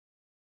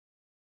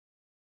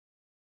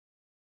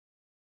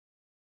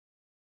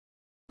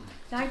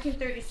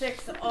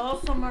1936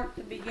 also marked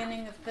the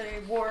beginning of the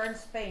war in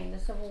Spain, the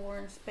Civil War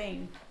in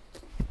Spain,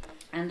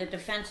 and the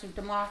defense of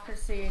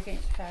democracy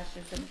against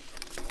fascism.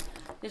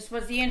 This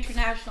was the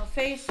international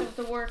face of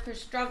the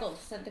workers' struggle,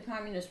 said the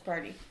Communist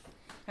Party,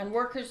 and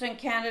workers in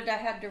Canada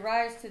had to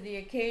rise to the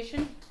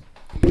occasion,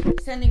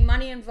 sending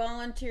money and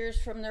volunteers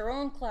from their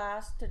own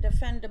class to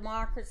defend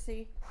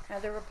democracy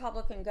and the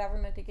Republican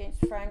government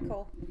against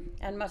Franco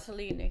and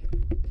Mussolini.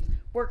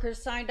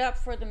 Workers signed up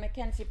for the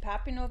Mackenzie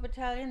Papineau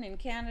Battalion in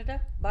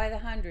Canada by the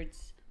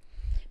hundreds.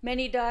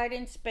 Many died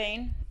in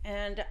Spain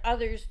and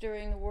others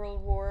during the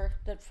World War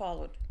that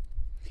followed.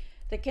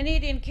 The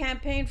Canadian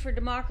campaign for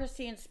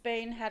democracy in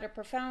Spain had a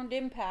profound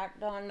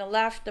impact on the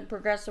left and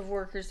progressive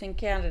workers in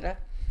Canada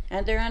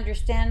and their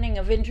understanding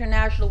of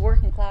international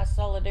working class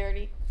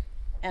solidarity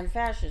and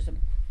fascism.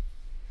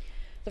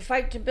 The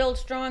fight to build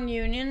strong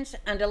unions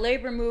and a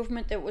labor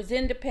movement that was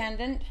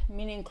independent,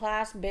 meaning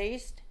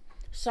class-based,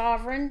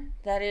 sovereign,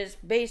 that is,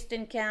 based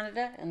in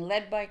Canada and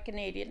led by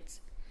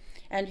Canadians,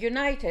 and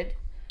united,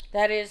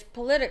 that is,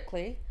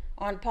 politically,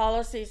 on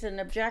policies and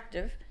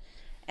objective,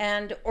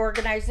 and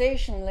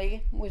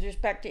organizationally with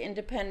respect to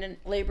independent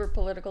labor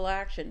political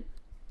action.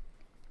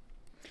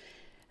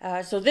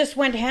 So this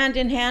went hand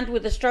in hand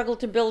with the struggle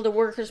to build a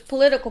workers'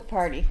 political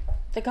party,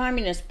 the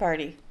Communist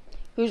Party,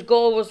 whose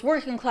goal was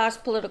working class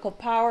political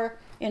power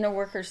in a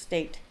worker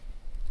state.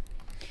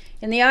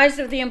 In the eyes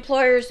of the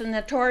employers and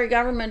the Tory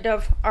government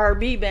of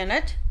R.B.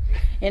 Bennett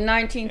in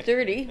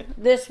 1930,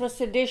 this was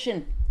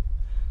sedition.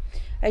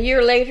 A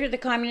year later, the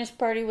Communist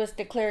Party was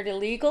declared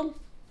illegal,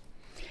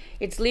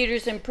 its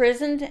leaders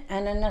imprisoned,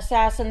 and an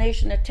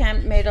assassination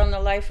attempt made on the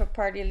life of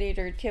party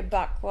leader Tim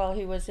Buck while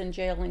he was in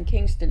jail in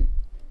Kingston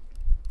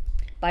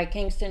by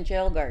Kingston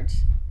jail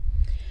guards.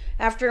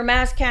 After a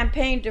mass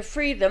campaign to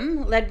free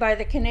them, led by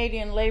the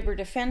Canadian Labour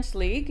Defence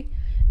League,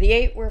 the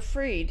 8 were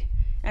freed,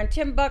 and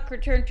Tim Buck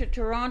returned to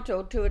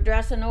Toronto to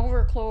address an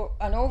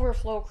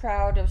overflow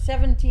crowd of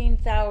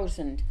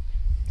 17,000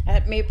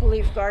 at Maple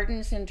Leaf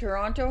Gardens in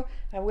Toronto,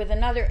 with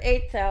another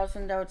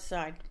 8,000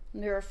 outside.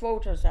 There are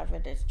photos of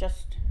it. It's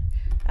just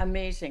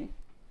amazing.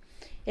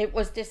 It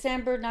was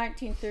December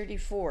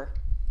 1934.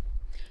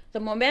 The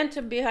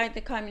momentum behind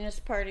the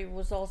Communist Party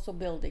was also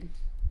building.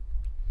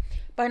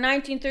 By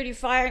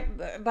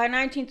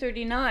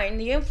 1939,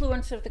 the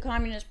influence of the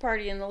Communist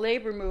Party in the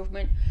labor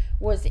movement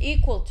was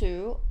equal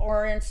to,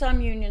 or in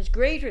some unions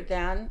greater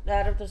than,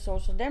 that of the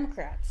Social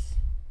Democrats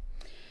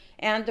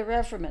and the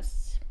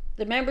Reformists.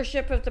 The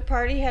membership of the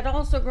party had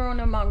also grown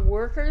among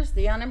workers,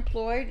 the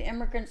unemployed,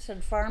 immigrants,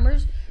 and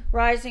farmers,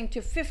 rising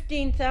to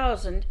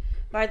 15,000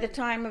 by the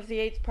time of the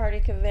 8th Party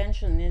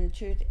Convention in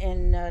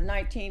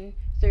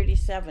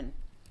 1937.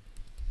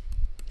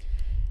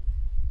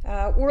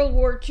 World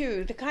War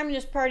II. The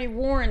Communist Party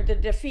warned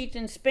that defeat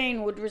in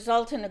Spain would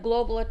result in a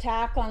global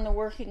attack on the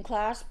working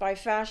class by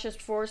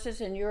fascist forces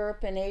in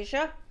Europe and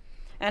Asia,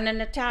 and an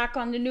attack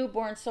on the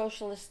newborn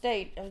socialist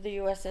state of the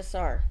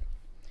USSR.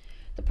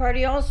 The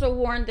party also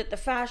warned that the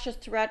fascist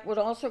threat would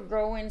also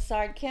grow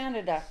inside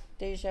Canada.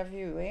 Déjà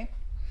vu, eh?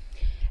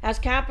 As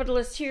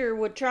capitalists here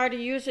would try to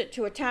use it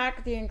to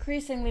attack the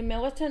increasingly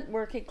militant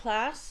working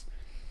class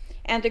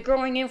and the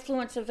growing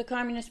influence of the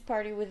Communist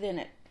Party within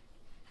it.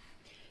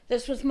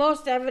 This was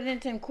most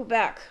evident in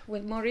Quebec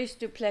with Maurice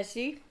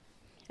Duplessis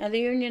and the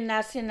Union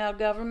Nationale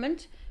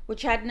government,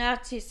 which had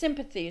Nazi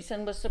sympathies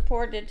and was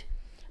supported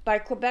by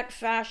Quebec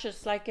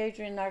fascists like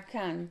Adrien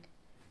Arcand.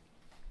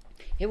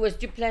 It was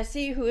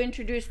Duplessis who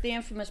introduced the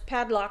infamous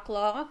padlock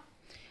law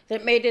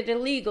that made it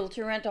illegal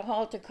to rent a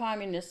hall to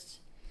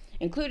communists,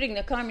 including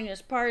the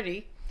Communist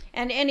Party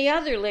and any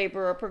other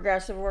labor or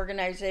progressive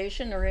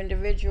organization or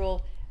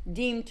individual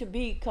deemed to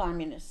be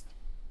communist.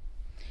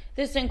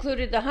 This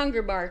included the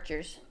Hunger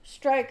Marchers,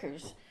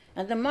 strikers,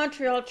 and the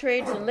Montreal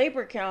Trades and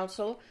Labor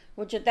Council,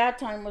 which at that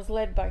time was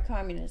led by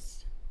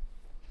communists.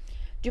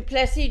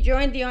 Duplessis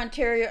joined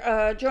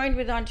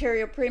with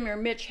Ontario Premier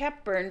Mitch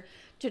Hepburn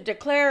to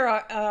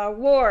declare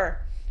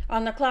war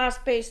on the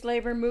class-based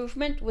labor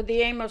movement with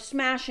the aim of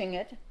smashing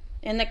it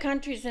in the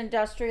country's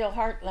industrial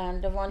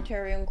heartland of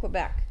Ontario and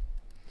Quebec.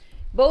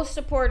 Both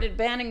supported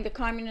banning the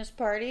Communist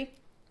Party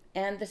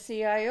and the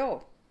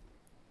CIO.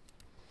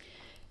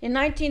 In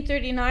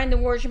 1939, the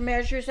War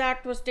Measures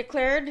Act was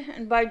declared,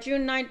 and by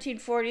June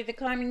 1940, the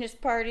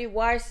Communist Party,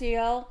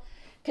 YCL,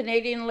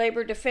 Canadian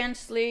Labour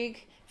Defence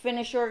League,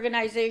 Finnish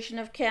Organization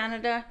of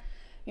Canada,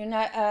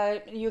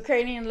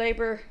 Ukrainian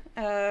Labour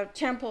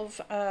Temple,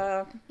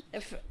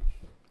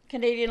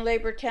 Canadian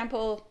Labour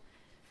Temple,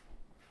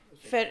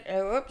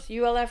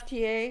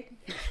 ULFTA,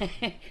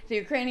 the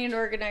Ukrainian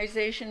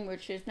organization,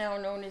 which is now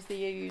known as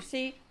the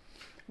AUC,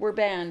 were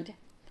banned.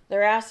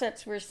 Their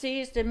assets were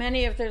seized and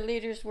many of their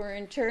leaders were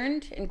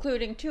interned,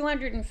 including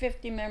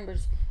 250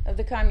 members of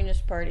the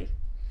Communist Party,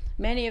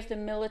 many of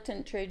them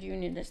militant trade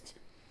unionists.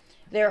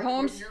 Their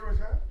homes... What year was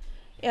that?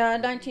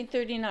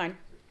 1939.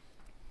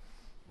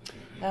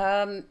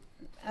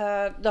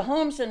 The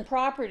homes and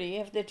property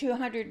of the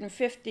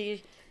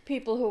 250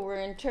 people who were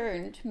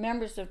interned,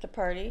 members of the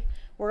party,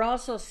 were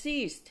also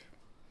seized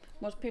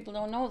Most people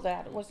don't know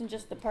that. It wasn't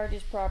just the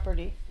party's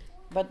property,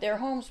 but their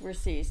homes were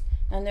seized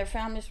and their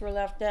families were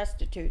left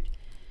destitute,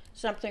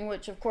 something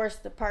which, of course,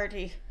 the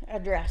party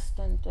addressed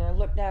and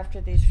looked after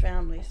these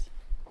families.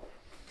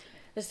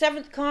 The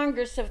 7th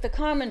Congress of the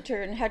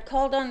Comintern had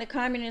called on the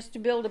communists to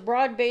build a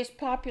broad-based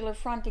popular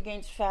front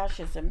against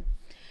fascism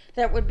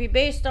that would be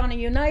based on a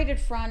united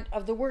front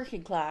of the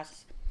working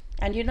class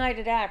and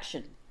united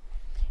action,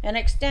 and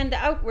extend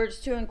outwards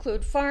to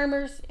include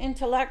farmers,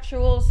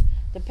 intellectuals,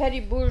 the petty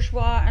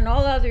bourgeois, and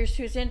all others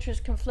whose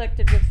interests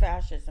conflicted with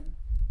fascism.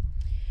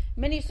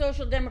 Many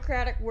social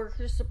democratic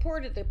workers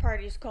supported the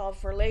party's call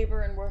for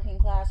labor and working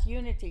class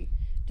unity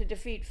to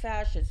defeat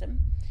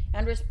fascism,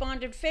 and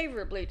responded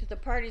favorably to the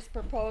party's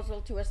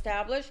proposal to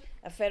establish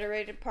a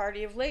federated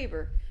party of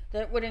labor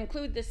that would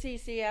include the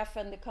CCF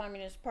and the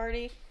Communist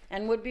Party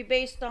and would be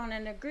based on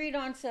an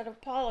agreed-on set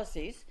of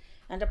policies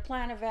and a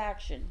plan of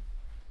action.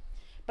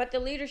 But the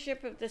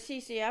leadership of the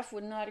CCF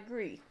would not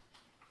agree,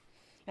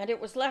 and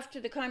it was left to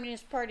the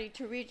Communist Party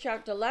to reach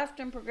out to left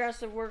and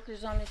progressive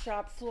workers on the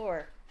shop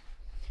floor,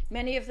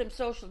 many of them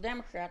social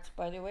democrats,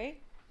 by the way,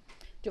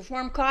 to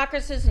form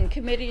caucuses and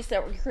committees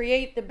that would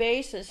create the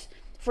basis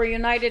for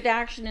united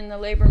action in the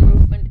labor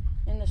movement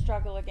in the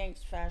struggle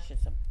against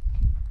fascism.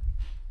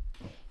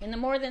 In the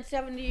more than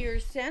 70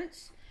 years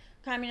since,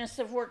 communists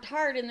have worked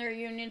hard in their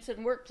unions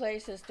and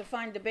workplaces to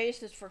find the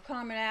basis for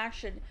common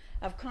action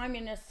of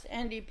communists,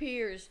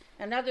 NDPers,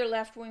 and other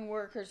left-wing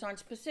workers on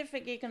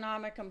specific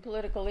economic and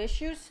political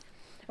issues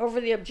over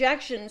the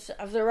objections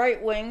of the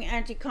right-wing,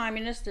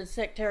 anti-communist and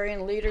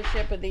sectarian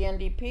leadership of the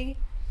NDP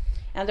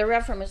and the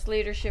reformist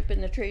leadership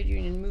in the trade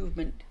union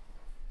movement.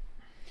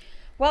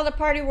 While the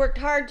party worked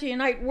hard to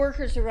unite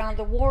workers around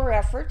the war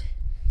effort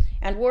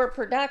and war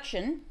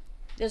production,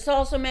 this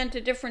also meant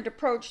a different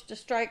approach to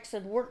strikes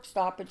and work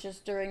stoppages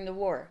during the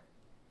war.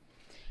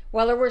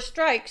 While there were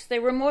strikes, they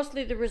were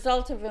mostly the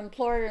result of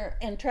employer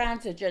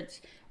intransigence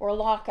or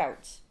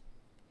lockouts.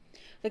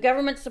 The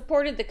government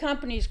supported the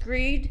company's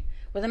greed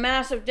with a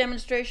massive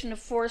demonstration of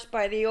force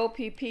by the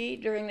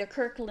OPP during the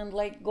Kirkland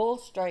Lake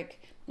gold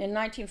strike in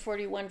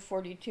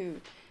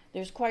 1941-42.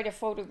 There's quite a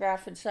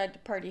photograph inside the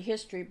party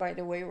history, by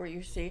the way, where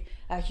you see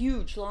a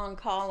huge long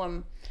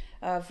column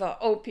of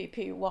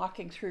OPP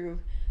walking through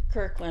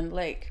Kirkland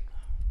Lake.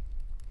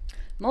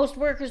 Most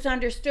workers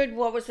understood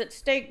what was at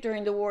stake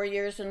during the war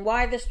years and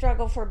why the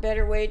struggle for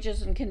better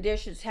wages and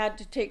conditions had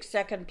to take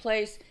second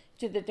place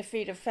to the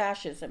defeat of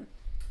fascism.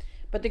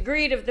 But the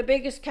greed of the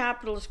biggest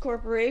capitalist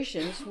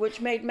corporations, which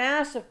made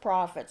massive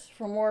profits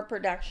from war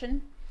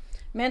production,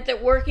 meant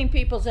that working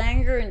people's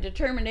anger and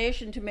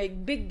determination to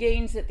make big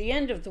gains at the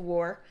end of the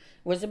war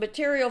was a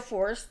material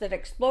force that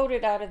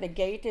exploded out of the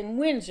gate in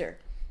Windsor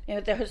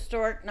in the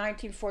historic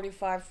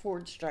 1945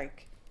 Ford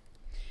strike.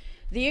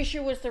 The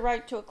issue was the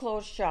right to a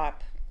closed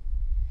shop.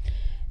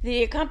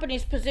 The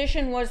company's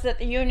position was that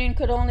the union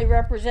could only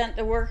represent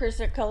the workers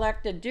it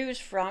collected dues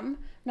from,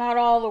 not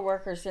all the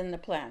workers in the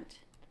plant.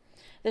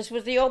 This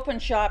was the open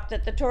shop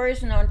that the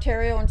Tories in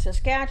Ontario and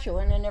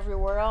Saskatchewan, and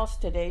everywhere else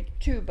today,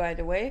 too, by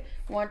the way,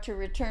 want to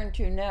return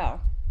to now.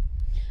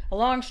 A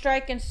long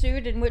strike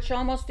ensued in which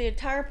almost the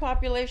entire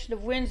population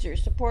of Windsor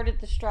supported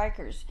the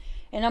strikers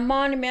in a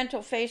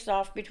monumental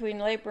face-off between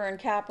labor and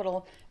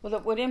capital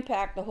that would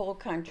impact the whole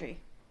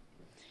country.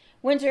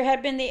 Windsor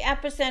had been the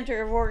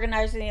epicenter of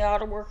organizing the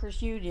Auto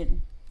Workers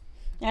Union,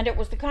 and it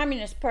was the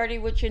Communist Party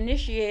which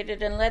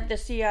initiated and led the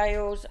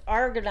CIO's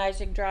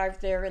organizing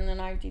drive there in the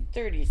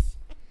 1930s.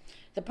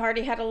 The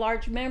party had a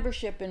large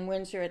membership in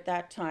Windsor at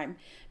that time,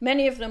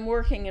 many of them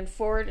working in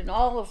Ford and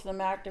all of them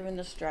active in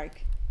the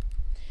strike.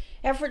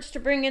 Efforts to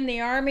bring in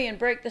the army and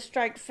break the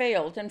strike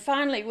failed, and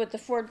finally, with the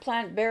Ford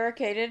plant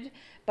barricaded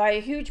by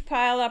a huge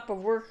pile-up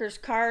of workers'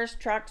 cars,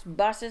 trucks,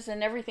 buses,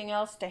 and everything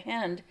else to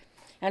hand,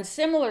 and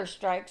similar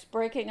strikes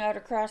breaking out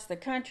across the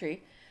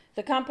country,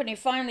 the company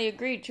finally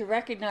agreed to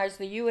recognize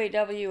the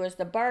UAW as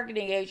the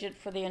bargaining agent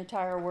for the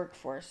entire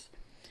workforce.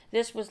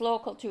 This was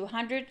Local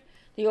 200,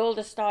 the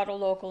oldest auto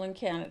local in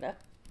Canada.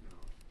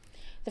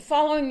 The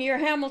following year,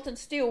 Hamilton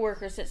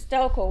steelworkers at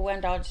Stelco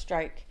went on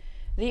strike.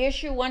 The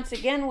issue once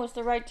again was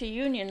the right to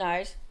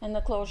unionize and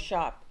the closed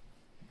shop.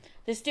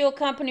 The steel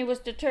company was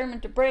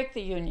determined to break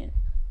the union.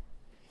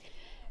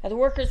 The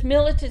workers'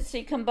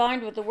 militancy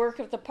combined with the work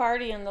of the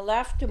party and the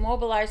left to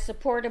mobilize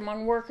support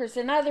among workers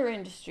in other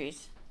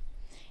industries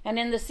and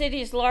in the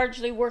city's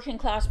largely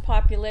working-class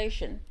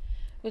population.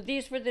 But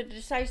these were the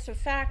decisive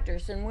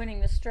factors in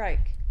winning the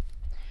strike.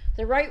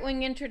 The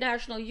right-wing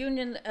international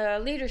union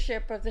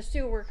leadership of the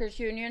Steelworkers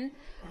Union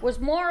was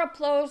more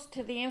opposed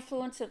to the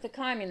influence of the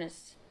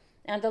communists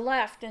and the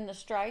left in the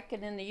strike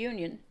and in the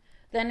union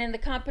than in the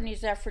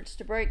company's efforts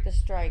to break the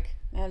strike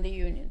and the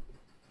union.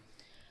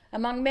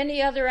 Among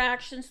many other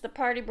actions, the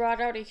party brought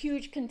out a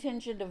huge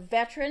contingent of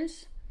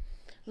veterans,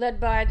 led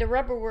by the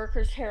rubber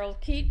workers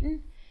Harold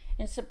Keaton,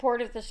 in support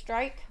of the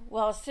strike,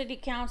 while city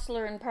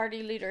councillor and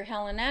party leader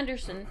Helen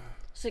Anderson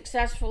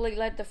successfully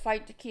led the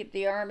fight to keep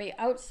the army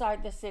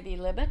outside the city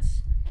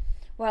limits,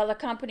 while the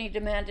company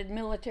demanded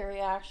military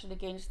action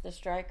against the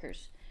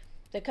strikers.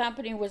 The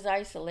company was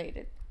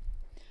isolated.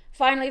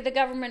 Finally, the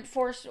government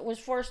was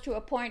forced to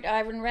appoint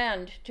Ivan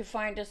Rand to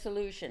find a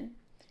solution.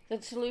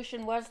 The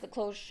solution was the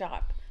closed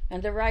shop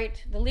and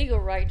the legal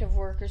right of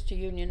workers to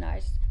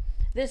unionize.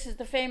 This is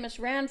the famous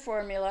Rand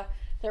formula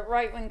that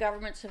right-wing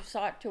governments have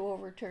sought to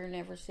overturn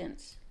ever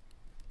since.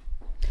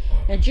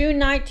 In June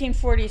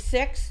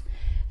 1946,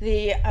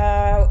 the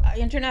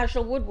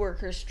International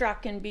Woodworkers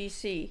struck in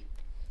BC.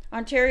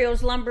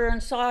 Ontario's Lumber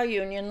and Saw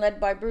Union, led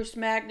by Bruce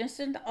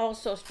Magnuson,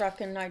 also struck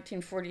in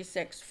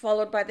 1946,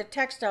 followed by the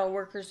textile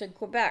workers in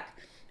Quebec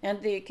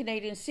and the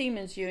Canadian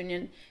Seamen's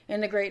Union in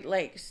the Great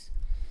Lakes.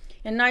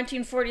 In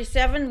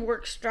 1947,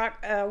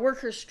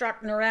 workers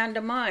struck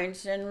Noranda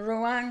Mines in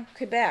Rouen,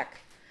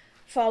 Quebec,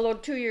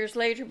 followed 2 years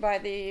later by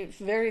the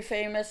very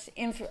famous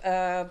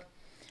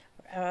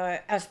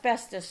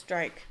asbestos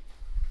strike.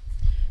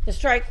 The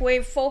strike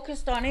wave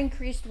focused on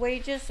increased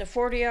wages, a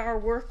 40-hour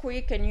work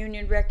week, and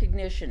union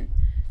recognition.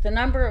 The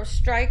number of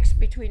strikes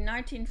between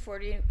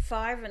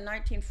 1945 and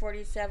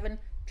 1947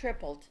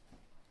 tripled.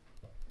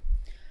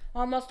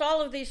 Almost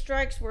all of these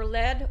strikes were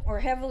led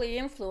or heavily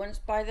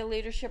influenced by the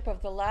leadership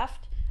of the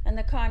left and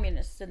the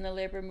communists in the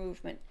labor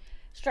movement,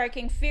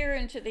 striking fear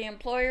into the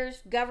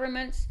employers,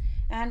 governments,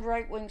 and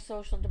right-wing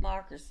social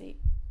democracy.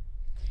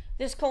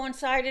 This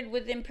coincided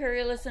with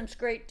imperialism's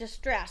great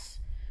distress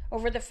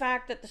over the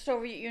fact that the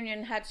Soviet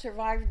Union had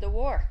survived the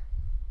war,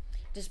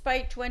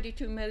 despite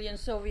 22 million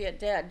Soviet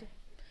dead,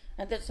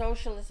 and that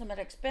socialism had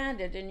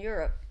expanded in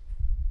Europe.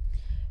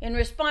 In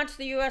response,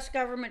 the US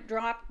government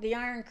dropped the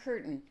Iron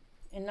Curtain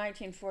in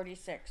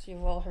 1946.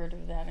 You've all heard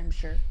of that, I'm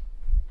sure.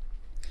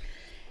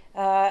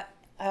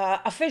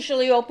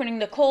 Officially opening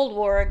the Cold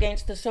War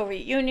against the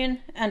Soviet Union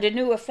and a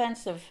new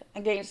offensive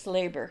against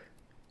labor.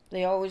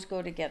 They always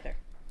go together.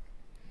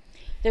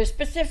 Their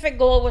specific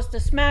goal was to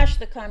smash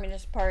the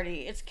Communist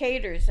Party, its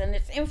cadres, and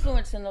its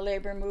influence in the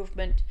labor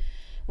movement,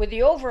 with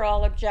the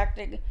overall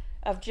objective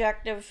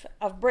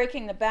of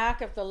breaking the back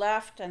of the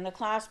left and the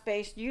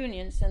class-based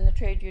unions in the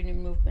trade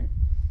union movement.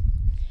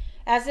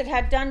 As it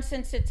had done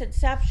since its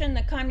inception,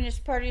 the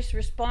Communist Party's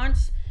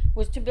response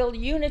was to build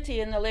unity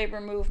in the labor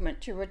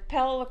movement, to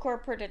repel the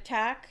corporate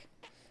attack,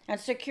 and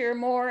secure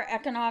more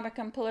economic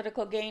and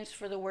political gains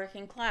for the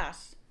working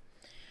class.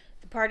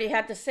 The party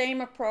had the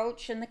same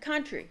approach in the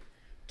country,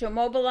 to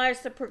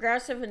mobilize the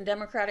progressive and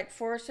democratic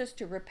forces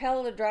to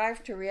repel the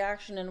drive to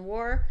reaction and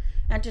war,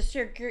 and to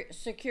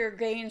secure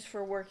gains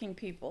for working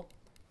people.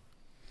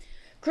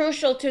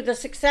 Crucial to the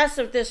success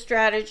of this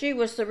strategy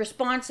was the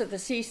response of the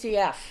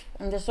CCF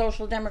and the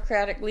Social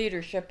Democratic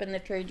leadership in the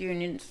trade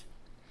unions.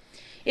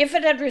 If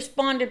it had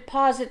responded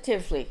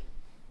positively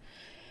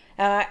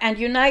and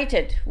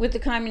united with the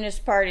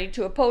Communist Party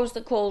to oppose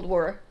the Cold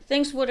War,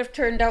 things would have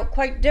turned out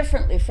quite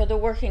differently for the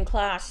working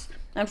class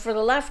and for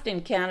the left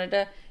in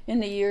Canada in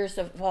the years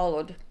that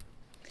followed.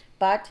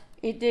 But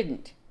it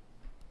didn't.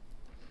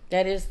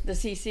 That is, the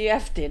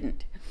CCF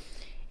didn't.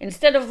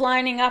 Instead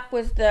lining up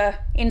with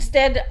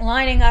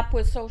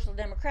social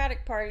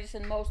democratic parties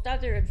in most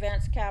other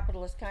advanced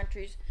capitalist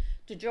countries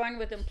to join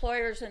with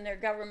employers and their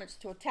governments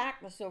to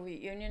attack the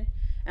Soviet Union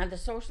and the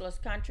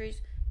socialist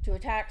countries to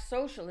attack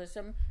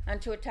socialism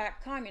and to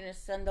attack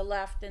communists and the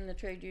left in the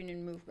trade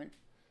union movement.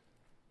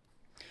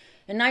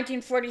 In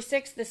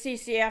 1946, the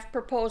CCF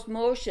proposed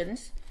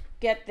motions.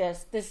 Get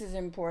this, this is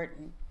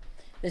important.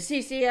 The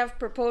CCF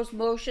proposed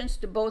motions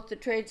to both the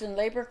Trades and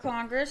Labor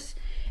Congress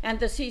and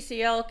the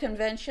CCL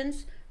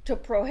conventions to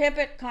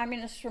prohibit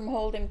communists from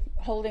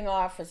holding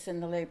office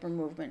in the labor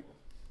movement.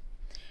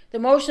 The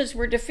motions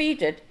were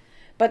defeated,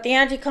 but the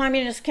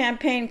anti-communist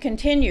campaign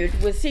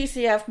continued with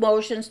CCF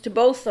motions to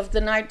both of the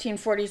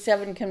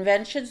 1947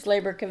 conventions,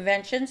 labor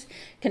conventions,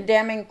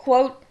 condemning,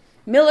 quote,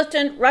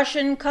 militant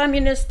Russian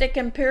communistic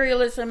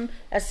imperialism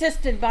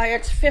assisted by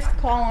its fifth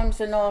columns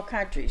in all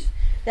countries.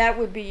 That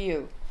would be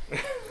you.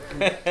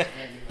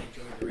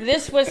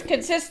 This was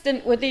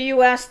consistent with the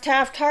U.S.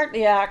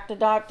 Taft-Hartley Act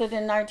adopted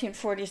in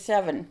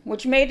 1947,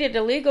 which made it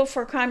illegal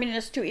for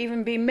communists to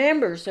even be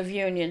members of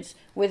unions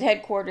with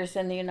headquarters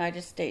in the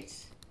United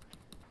States.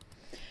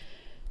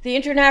 The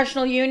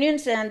international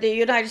unions and the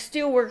United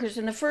Steelworkers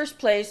in the first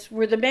place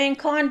were the main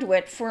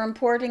conduit for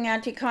importing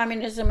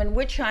anti-communism and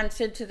witch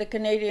hunts into the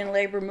Canadian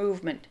labor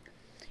movement.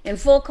 In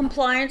full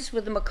compliance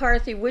with the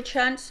McCarthy witch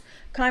hunts,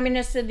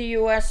 communists in the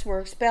U.S. were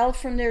expelled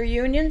from their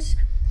unions,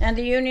 and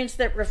the unions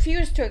that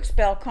refused to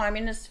expel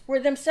communists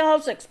were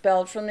themselves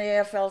expelled from the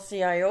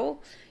AFL-CIO,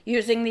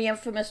 using the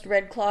infamous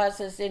red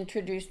clauses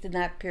introduced in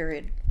that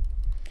period.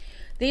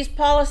 These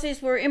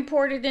policies were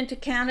imported into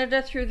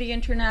Canada through the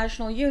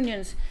international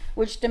unions,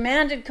 which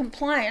demanded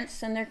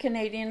compliance in their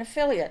Canadian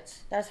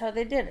affiliates. That's how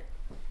they did it.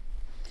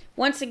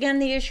 Once again,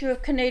 the issue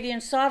of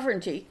Canadian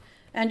sovereignty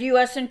and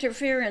U.S.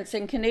 interference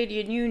in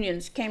Canadian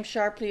unions came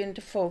sharply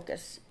into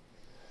focus.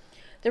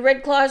 The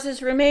red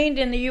clauses remained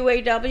in the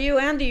UAW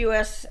and the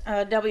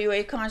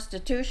USWA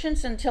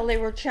constitutions until they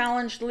were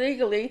challenged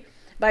legally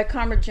by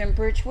Comrade Jim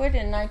Bridgewood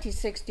in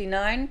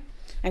 1969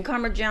 and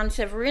Comrade John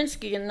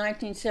Severinsky in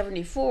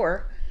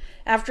 1974,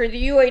 after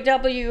the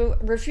UAW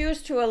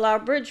refused to allow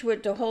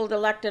Bridgewood to hold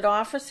elected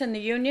office in the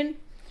union,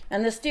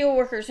 and the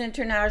Steelworkers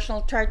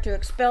International tried to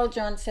expel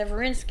John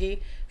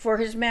Severinsky for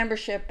his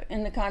membership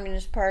in the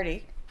Communist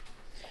Party.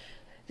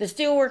 The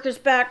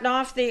steelworkers backed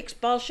off the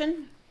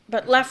expulsion,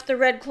 but left the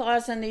Red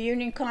Clause in the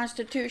Union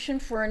Constitution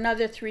for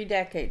another 3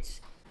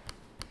 decades.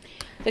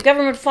 The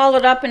government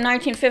followed up in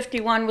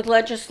 1951 with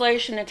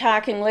legislation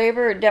attacking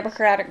labor and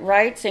democratic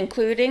rights,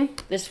 including,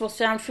 this will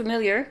sound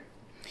familiar,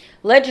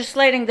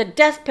 legislating the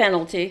death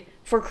penalty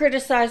for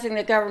criticizing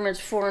the government's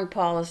foreign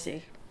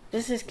policy.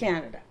 This is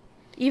Canada,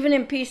 even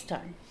in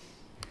peacetime.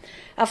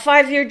 A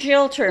 5-year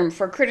jail term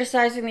for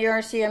criticizing the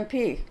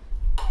RCMP.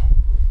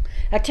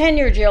 A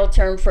 10-year jail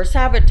term for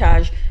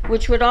sabotage,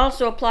 which would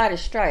also apply to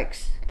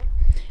strikes.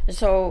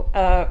 So,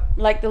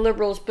 like the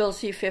Liberals' Bill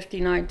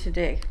C-59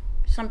 today.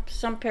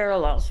 Some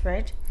parallels,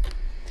 right?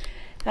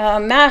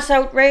 Mass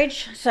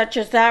outrage, such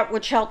as that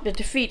which helped to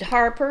defeat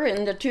Harper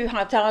in the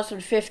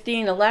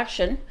 2015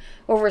 election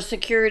over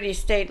Security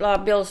State Law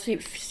Bill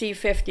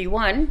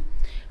C-51,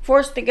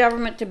 forced the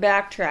government to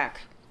backtrack.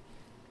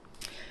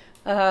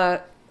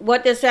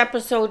 What this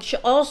episode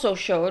also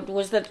showed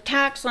was that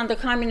attacks on the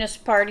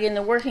Communist Party and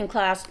the working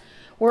class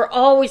were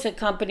always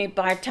accompanied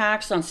by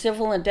attacks on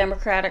civil and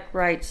democratic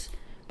rights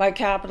by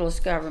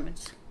capitalist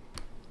governments.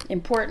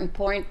 Important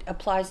point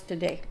applies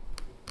today.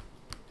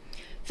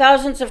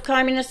 Thousands of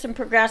communists and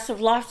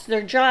progressives lost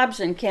their jobs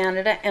in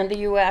Canada and the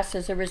US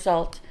as a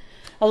result,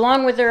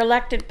 along with their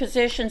elected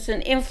positions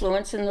and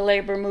influence in the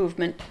labor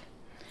movement.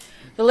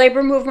 The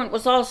labor movement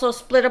was also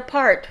split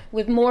apart,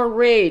 with more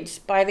raids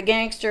by the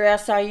gangster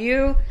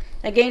SIU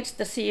against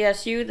the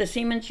CSU, the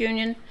Seamen's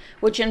Union,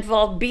 which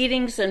involved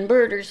beatings and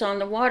murders on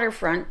the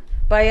waterfront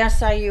by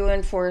SIU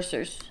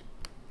enforcers.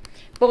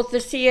 Both the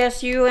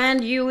CSU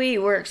and UE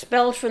were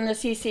expelled from the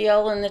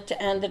CCL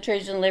and the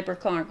Trades and Labor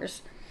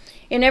Congress.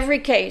 In every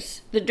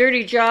case, the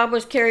dirty job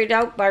was carried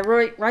out by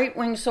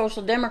right-wing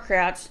Social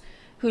Democrats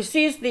who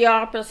seized the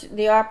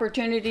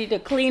opportunity to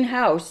clean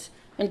house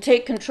and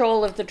take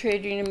control of the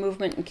trade union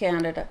movement in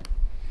Canada.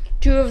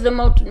 2 of the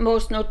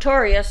most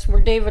notorious were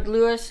David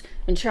Lewis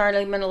and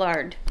Charlie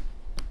Millard.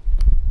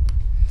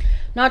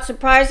 Not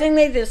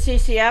surprisingly, the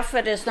CCF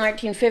at its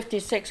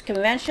 1956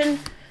 convention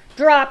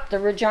dropped the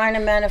Regina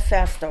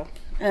Manifesto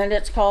and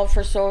its call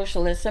for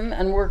socialism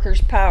and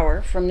workers'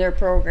 power from their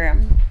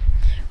program,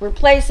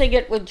 replacing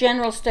it with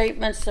general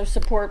statements of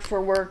support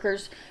for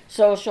workers,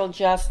 social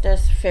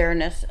justice,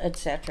 fairness,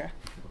 etc.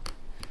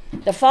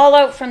 The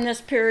fallout from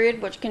this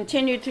period, which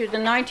continued through the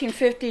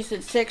 1950s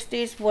and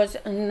 60s, was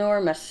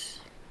enormous.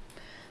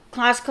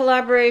 Class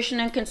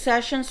collaboration and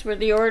concessions were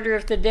the order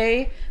of the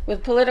day,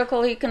 with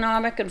political,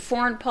 economic, and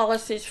foreign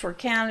policies for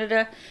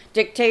Canada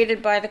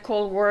dictated by the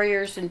Cold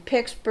Warriors in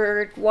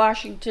Pittsburgh,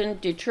 Washington,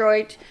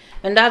 Detroit,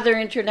 and other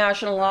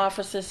international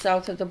offices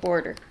south of the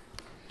border.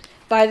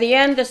 By the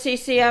end, the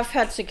CCF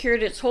had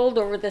secured its hold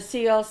over the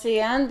CLC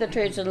and the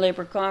Trades and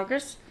Labor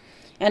Congress,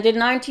 and in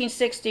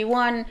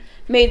 1961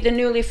 made the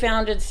newly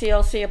founded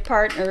CLC a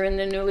partner in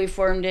the newly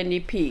formed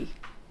NDP.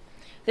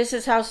 This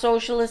is how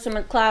socialism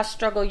and class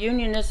struggle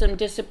unionism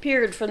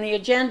disappeared from the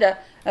agenda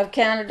of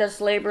Canada's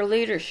labour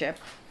leadership.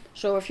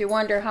 So if you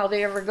wonder how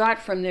they ever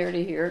got from there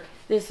to here,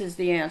 this is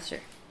the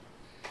answer.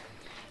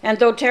 And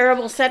though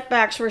terrible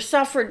setbacks were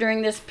suffered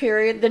during this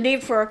period, the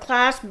need for a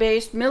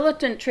class-based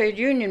militant trade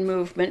union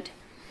movement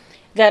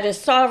that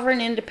is sovereign,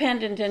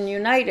 independent, and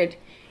united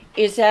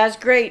is as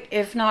great,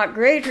 if not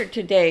greater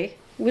today,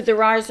 with the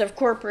rise of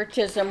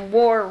corporatism,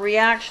 war,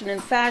 reaction,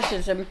 and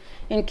fascism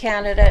in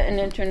Canada and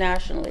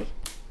internationally.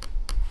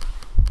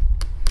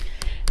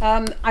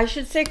 I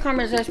should say,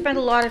 comrades, I spent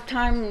a lot of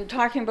time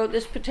talking about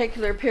this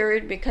particular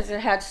period because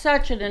it had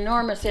such an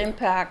enormous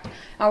impact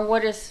on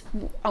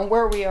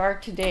where we are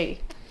today.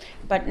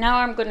 But now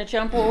I'm going to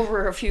jump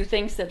over a few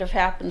things that have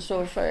happened.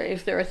 So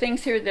if there are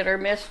things here that are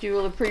missed, you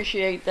will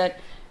appreciate that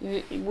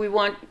we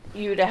want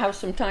you to have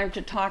some time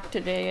to talk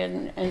today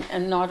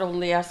and not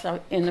only us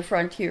in the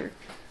front here.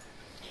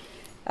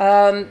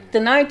 The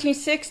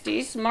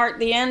 1960s marked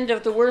the end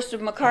of the worst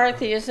of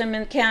McCarthyism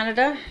in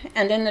Canada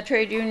and in the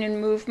trade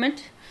union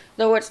movement,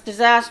 though its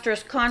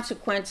disastrous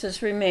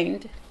consequences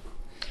remained.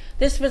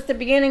 This was the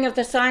beginning of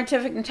the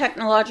scientific and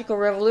technological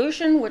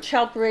revolution, which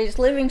helped raise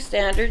living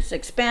standards,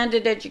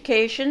 expanded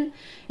education,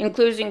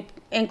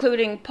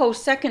 including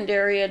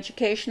post-secondary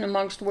education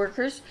amongst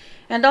workers,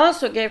 and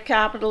also gave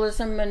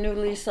capitalism a new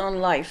lease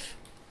on life.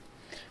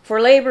 For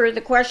labor,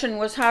 the question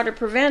was how to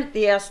prevent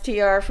the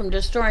STR from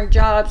destroying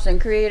jobs and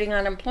creating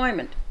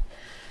unemployment.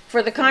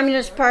 For the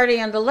Communist Party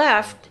and the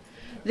left,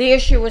 the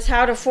issue was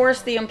how to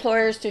force the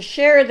employers to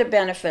share the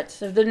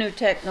benefits of the new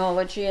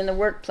technology in the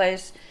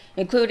workplace,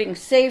 including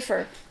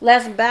safer,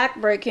 less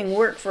back-breaking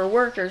work for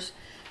workers,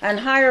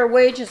 and higher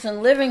wages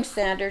and living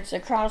standards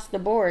across the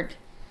board.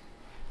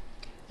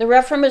 The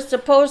reformists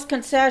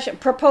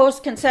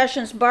proposed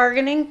concessions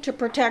bargaining to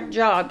protect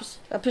jobs,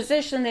 a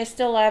position they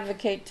still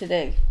advocate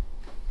today.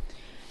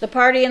 The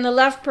party and the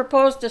left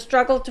proposed a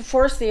struggle to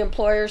force the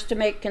employers to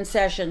make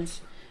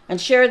concessions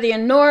and share the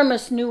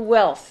enormous new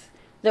wealth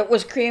that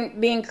was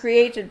being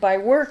created by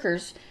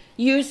workers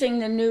using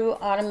the new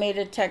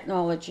automated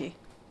technology.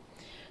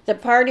 the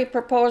party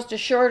proposed a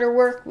shorter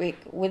work week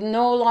with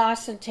no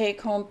loss in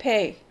take-home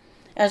pay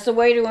as the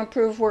way to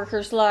improve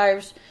workers'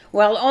 lives,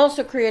 while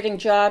also creating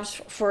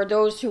jobs for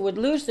those who would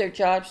lose their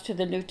jobs to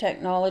the new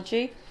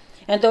technology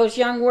and those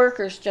young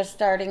workers just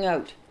starting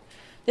out.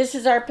 This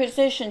is our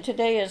position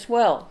today as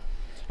well,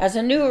 as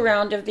a new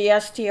round of the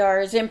STR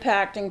is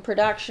impacting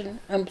production,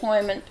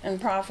 employment, and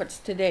profits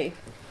today.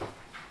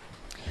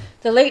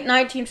 The late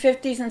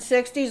 1950s and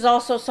 60s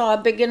also saw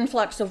a big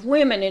influx of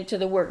women into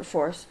the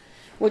workforce,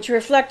 which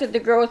reflected the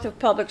growth of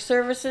public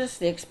services,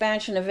 the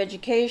expansion of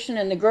education,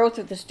 and the growth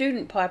of the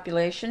student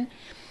population,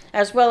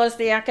 as well as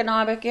the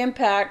economic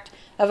impact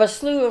of a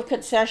slew of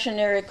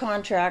concessionary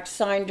contracts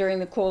signed during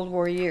the Cold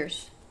War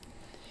years.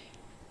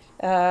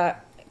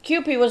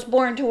 CUPE was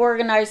born to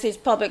organize these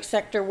public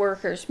sector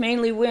workers,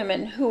 mainly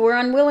women, who were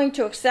unwilling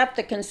to accept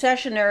the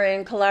concessionary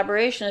and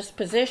collaborationist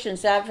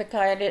positions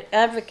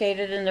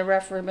advocated in the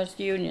reformist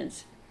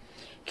unions.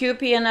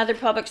 CUPE and other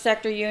public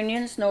sector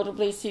unions,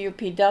 notably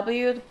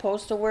CUPW, the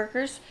postal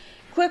workers,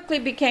 quickly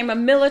became a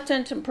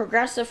militant and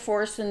progressive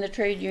force in the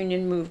trade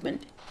union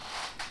movement.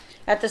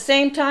 At the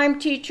same time,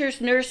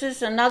 teachers,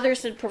 nurses, and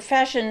others in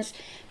professions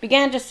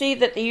began to see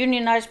that the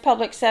unionized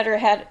public sector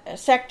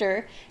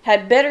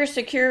had better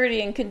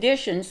security and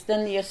conditions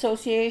than the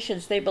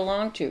associations they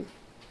belonged to.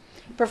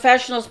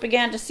 Professionals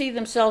began to see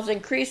themselves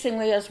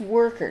increasingly as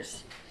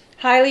workers,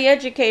 highly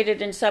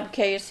educated in some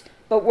case,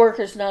 but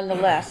workers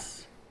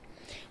nonetheless.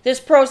 This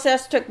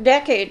process took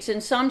decades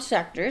in some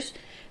sectors,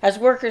 as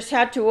workers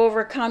had to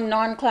overcome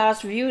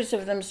non-class views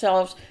of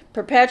themselves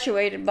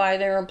perpetuated by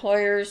their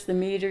employers, the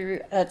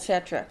media,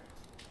 etc.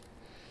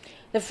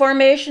 The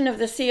formation of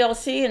the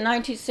CLC in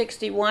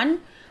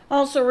 1961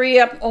 also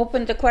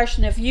reopened the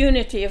question of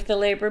unity of the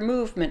labor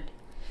movement,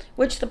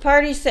 which the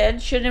party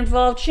said should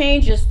involve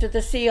changes to the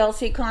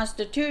CLC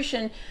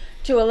constitution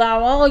to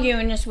allow all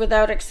unions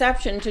without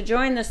exception to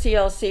join the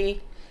CLC,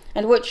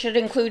 and which should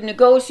include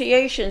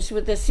negotiations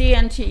with the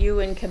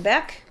CNTU in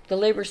Quebec, the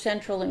Labour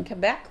Central in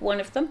Quebec, one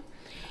of them,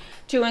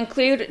 to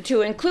include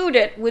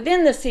it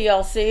within the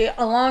CLC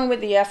along with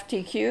the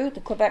FTQ,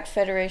 the Quebec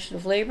Federation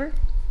of Labour,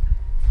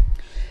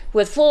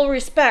 with full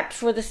respect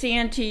for the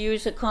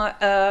CNTU's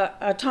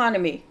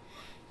autonomy.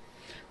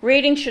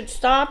 Raiding should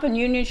stop and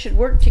unions should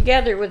work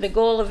together with the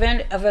goal of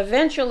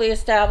eventually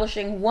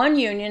establishing one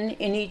union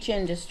in each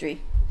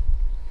industry.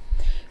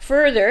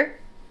 Further,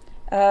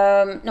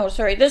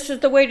 this is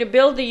the way to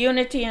build the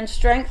unity and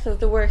strength of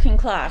the working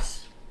class.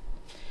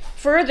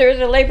 Further,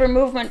 the labor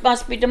movement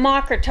must be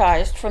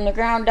democratized from the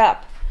ground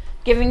up,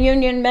 giving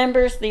union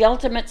members the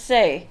ultimate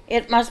say.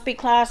 It must be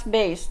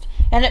class-based,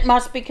 and it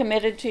must be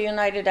committed to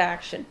united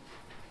action.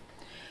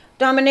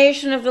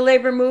 Domination of the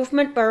labor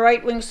movement by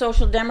right-wing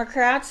social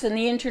democrats and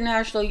the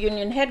international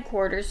union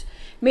headquarters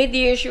made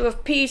the issue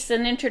of peace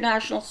and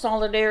international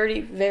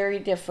solidarity very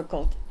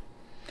difficult.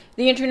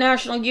 The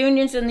international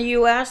unions in the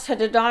U.S.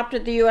 had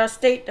adopted the U.S.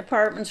 State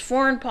Department's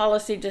foreign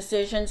policy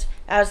decisions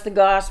as the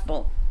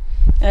gospel,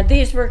 and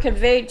these were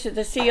conveyed to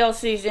the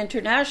CLC's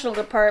international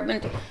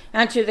department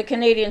and to the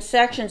Canadian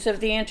sections of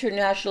the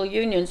international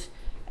unions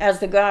as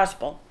the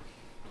gospel.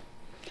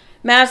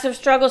 Massive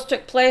struggles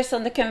took place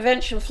on the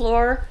convention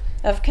floor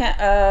of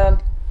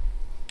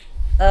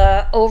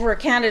over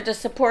Canada's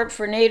support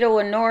for NATO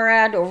and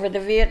NORAD, over the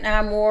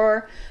Vietnam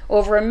War,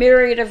 over a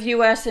myriad of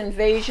U.S.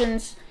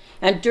 invasions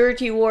and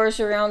dirty wars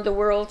around the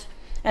world,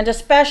 and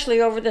especially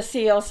over the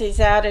CLC's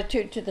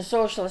attitude to the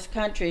socialist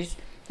countries,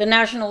 the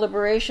national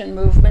liberation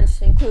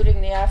movements,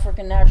 including the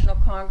African National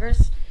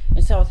Congress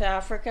in South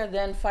Africa,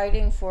 then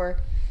fighting for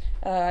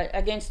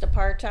against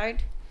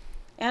apartheid,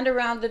 and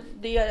around the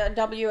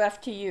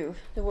WFTU,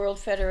 the World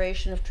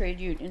Federation of Trade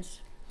Unions.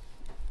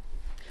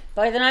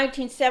 By the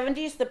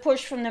 1970s, the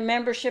push from the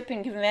membership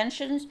in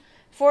conventions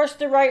forced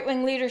the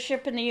right-wing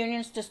leadership in the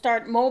unions to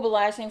start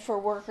mobilizing for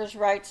workers'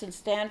 rights and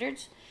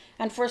standards,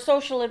 and for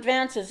social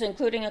advances,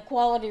 including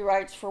equality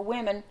rights for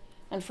women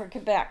and for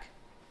Quebec.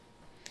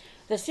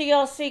 The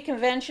CLC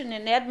convention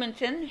in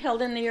Edmonton,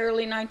 held in the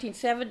early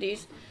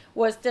 1970s,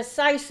 was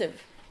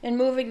decisive in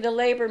moving the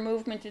labor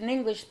movement in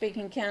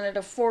English-speaking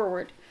Canada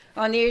forward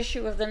on the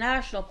issue of the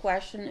national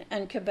question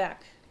and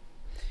Quebec.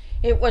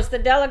 It was the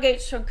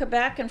delegates from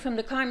Quebec and from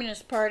the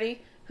Communist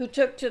Party who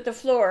took to the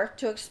floor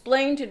to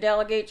explain to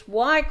delegates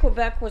why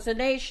Quebec was a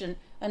nation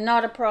and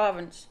not a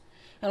province,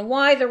 and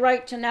why the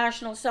right to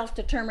national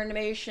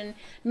self-determination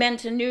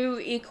meant a new,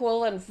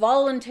 equal, and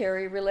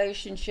voluntary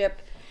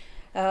relationship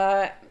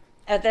that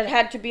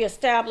had to be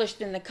established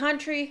in the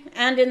country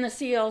and in the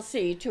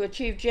CLC to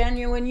achieve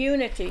genuine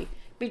unity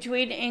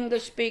between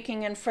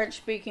English-speaking and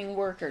French-speaking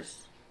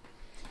workers.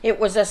 It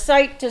was a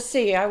sight to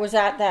see. I was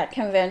at that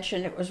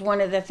convention. It was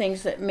one of the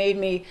things that made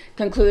me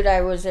conclude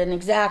I was in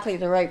exactly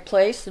the right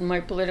place in my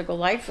political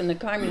life in the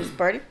Communist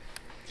Party.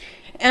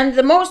 And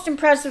the most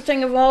impressive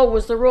thing of all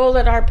was the role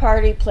that our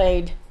party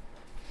played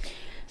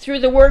through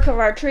the work of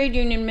our trade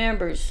union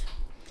members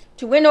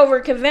to win over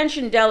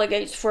convention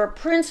delegates for a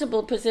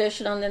principal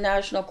position on the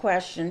national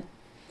question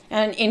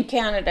and in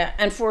Canada,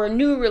 and for a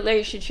new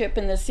relationship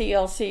in the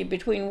CLC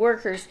between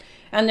workers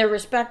and their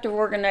respective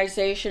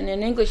organization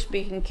in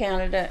English-speaking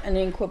Canada and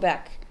in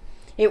Quebec.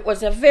 It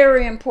was a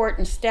very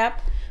important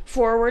step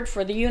forward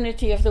for the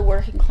unity of the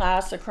working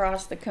class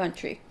across the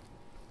country.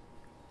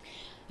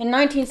 In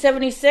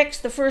 1976,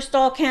 the first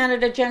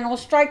all-Canada general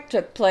strike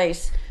took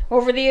place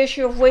over the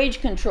issue of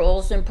wage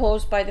controls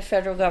imposed by the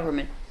federal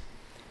government.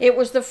 It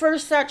was the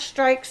first such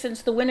strike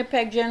since the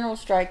Winnipeg General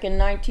Strike in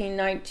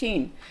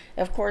 1919.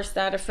 Of course,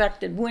 that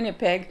affected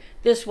Winnipeg.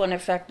 This one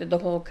affected the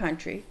whole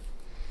country.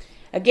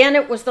 Again,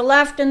 it was the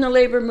left and the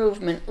labor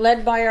movement,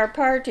 led by our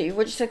party,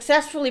 which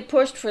successfully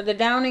pushed for the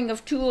downing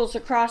of tools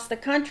across the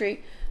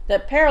country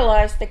that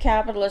paralyzed the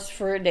capitalists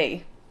for a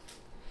day.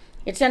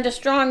 It sent a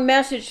strong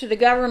message to the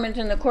government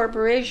and the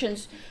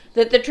corporations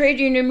that the trade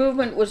union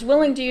movement was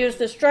willing to use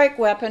the strike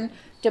weapon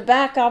to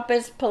back up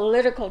its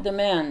political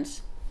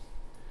demands.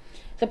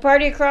 The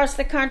party across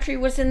the country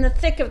was in the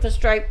thick of the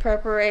strike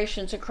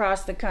preparations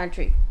across the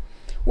country,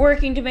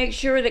 working to make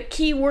sure that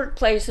key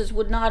workplaces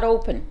would not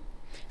open,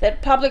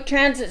 that public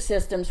transit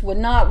systems would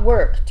not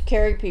work to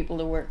carry people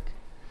to work,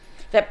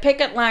 that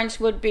picket lines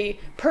would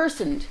be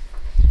personed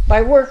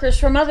by workers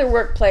from other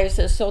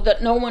workplaces so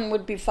that no one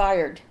would be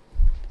fired,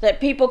 that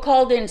people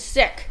called in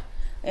sick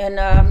and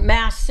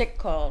mass sick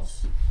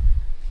calls.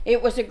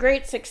 It was a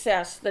great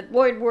success that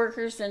buoyed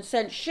workers and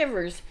sent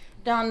shivers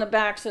down the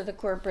backs of the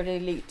corporate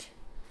elite.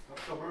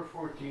 October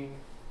 14,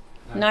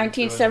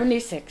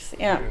 1976,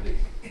 yeah.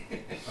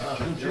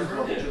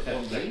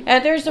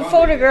 There's a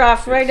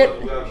photograph right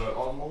at... We have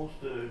almost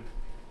 2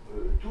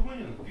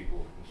 million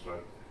people in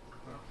strike.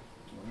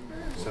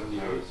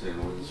 70 I would say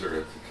in Windsor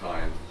at the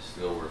time,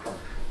 still working.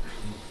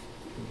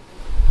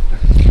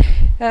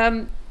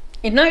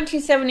 In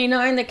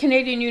 1979, the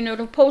Canadian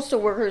Union of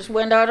Postal Workers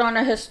went out on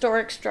a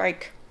historic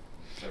strike.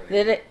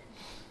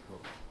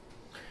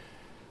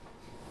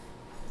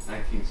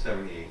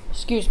 1978.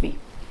 Excuse me.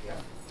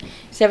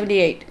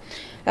 78.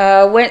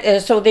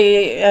 So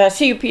the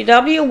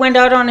CUPW went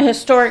out on a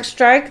historic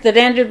strike that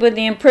ended with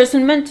the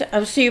imprisonment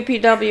of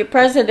CUPW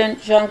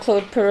President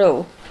Jean-Claude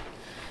Perrault.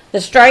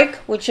 The strike,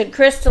 which had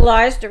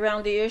crystallized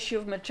around the issue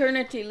of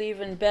maternity leave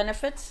and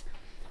benefits,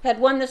 had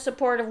won the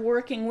support of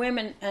working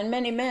women and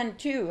many men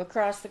too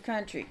across the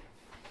country.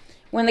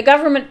 When the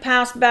government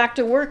passed back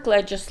to work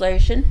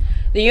legislation,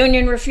 the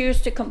union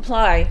refused to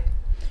comply,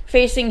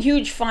 facing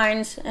huge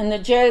fines and the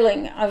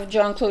jailing of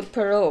Jean-Claude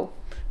Perrault,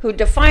 who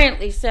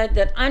defiantly said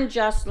that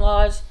unjust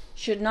laws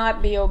should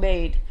not be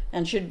obeyed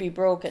and should be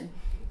broken.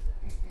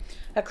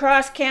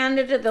 Across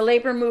Canada, the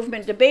labor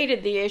movement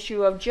debated the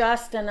issue of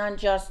just and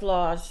unjust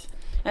laws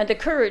and the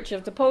courage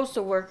of the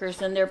postal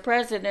workers and their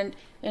president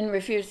in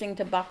refusing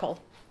to buckle.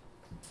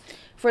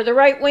 For the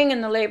right wing in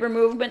the labor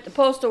movement, the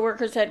postal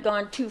workers had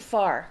gone too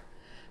far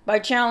by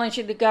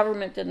challenging the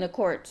government and the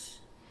courts.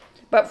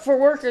 But for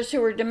workers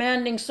who were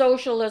demanding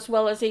social as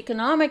well as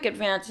economic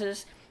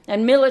advances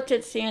and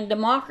militancy and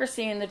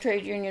democracy in the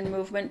trade union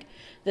movement,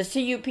 the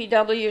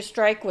CUPW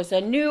strike was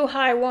a new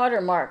high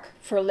water mark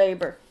for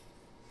labor.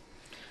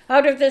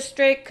 Out of this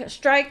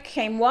strike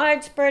came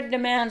widespread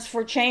demands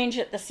for change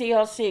at the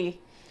CLC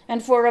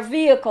and for a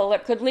vehicle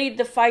that could lead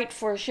the fight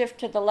for a shift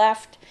to the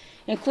left,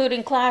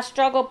 including class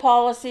struggle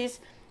policies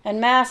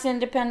and mass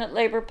independent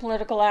labor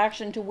political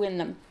action to win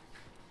them.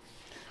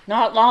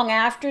 Not long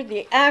after,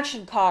 the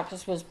Action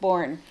Caucus was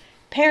born,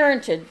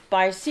 parented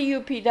by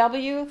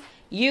CUPW,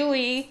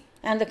 UE,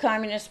 and the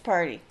Communist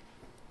Party.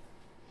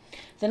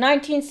 The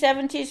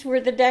 1970s were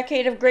the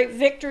decade of great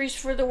victories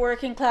for the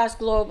working class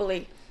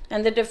globally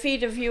and the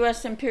defeat of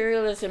U.S.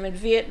 imperialism in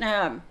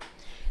Vietnam,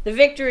 the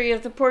victory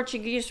of the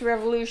Portuguese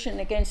Revolution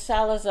against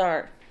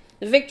Salazar,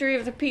 the victory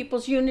of the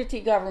People's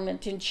Unity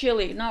Government in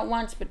Chile, not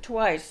once but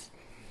twice,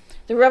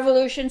 the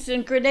revolutions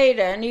in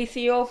Grenada and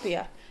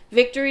Ethiopia,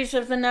 victories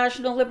of the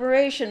national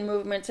liberation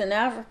movements in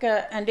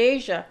Africa and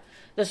Asia,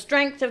 the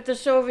strength of the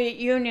Soviet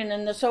Union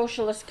and the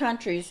socialist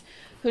countries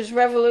whose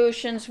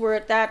revolutions were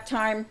at that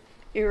time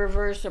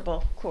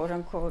irreversible, quote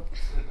unquote.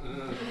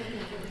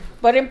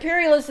 But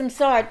imperialism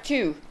saw it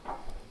too.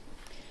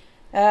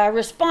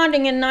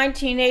 Responding in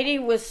 1980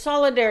 was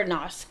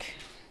Solidarnosc,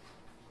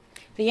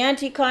 the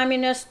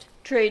anti-communist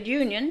trade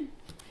union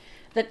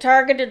that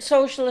targeted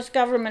socialist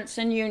governments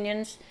and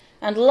unions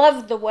and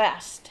loved the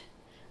West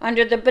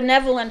under the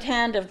benevolent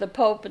hand of the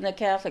Pope and the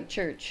Catholic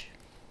Church.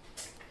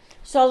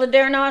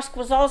 Solidarnosc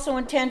was also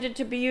intended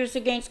to be used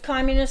against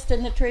communists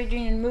and the trade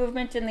union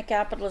movement in the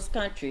capitalist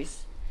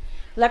countries.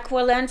 Lech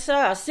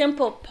Wałęsa, a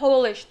simple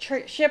Polish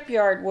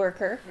shipyard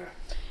worker,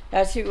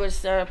 as he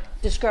was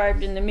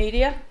described in the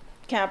media,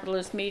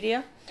 capitalist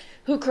media,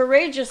 who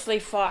courageously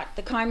fought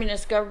the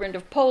communist government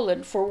of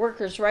Poland for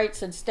workers'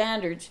 rights and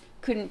standards,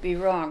 couldn't be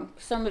wrong.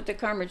 Some of the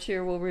comrades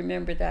here will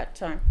remember that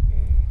time.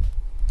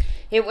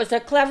 It was a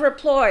clever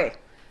ploy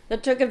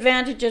that took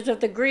advantages of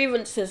the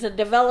grievances and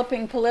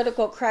developing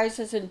political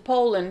crisis in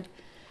Poland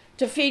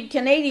to feed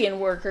Canadian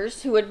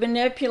workers who had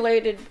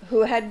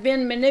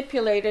been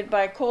manipulated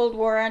by Cold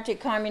War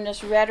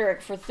anti-communist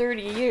rhetoric for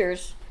 30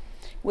 years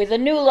with a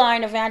new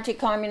line of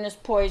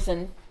anti-communist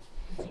poison,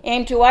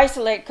 aimed to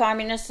isolate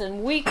communists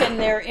and weaken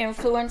their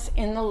influence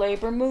in the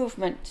labor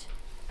movement.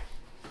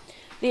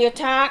 The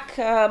attack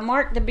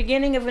marked the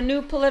beginning of a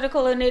new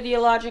political and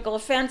ideological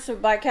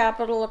offensive by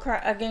capital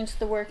against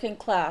the working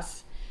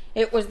class.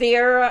 It was the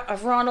era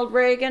of Ronald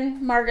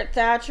Reagan, Margaret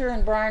Thatcher,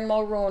 and Brian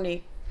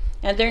Mulroney,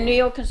 and their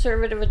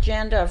neoconservative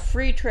agenda of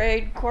free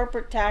trade,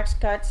 corporate tax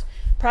cuts,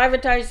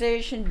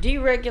 privatization,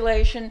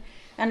 deregulation,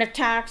 and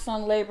attacks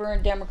on labor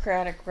and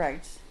democratic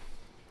rights.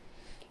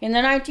 In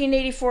the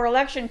 1984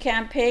 election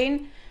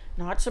campaign,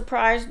 not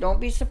surprised, don't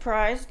be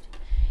surprised,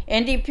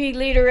 NDP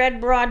leader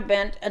Ed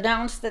Broadbent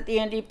announced that the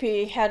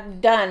NDP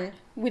had done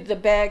with the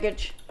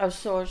baggage of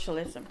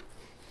socialism.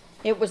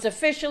 It was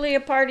officially a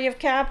party of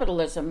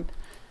capitalism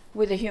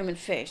with a human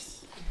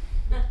face.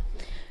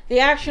 The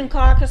Action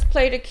Caucus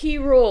played a key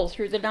role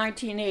through the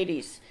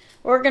 1980s,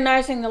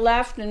 organizing the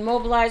left and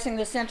mobilizing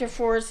the center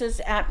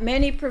forces at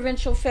many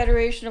provincial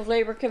Federation of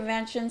Labor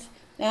conventions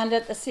and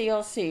at the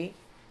CLC.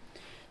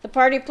 The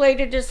party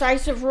played a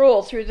decisive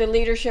role through the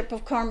leadership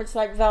of comrades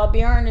like Val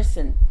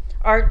Bjarnason,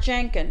 Art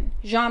Jenkin,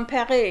 Jean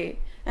Perret,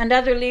 and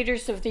other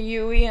leaders of the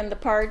UE and the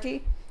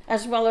party,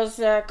 as well as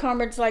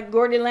comrades like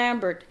Gordy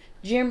Lambert,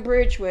 Jim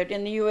Bridgewood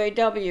in the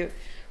UAW,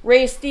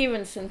 Ray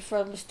Stevenson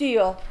from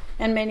Steel,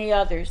 and many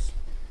others.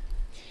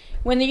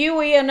 When the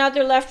UE and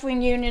other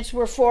left-wing unions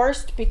were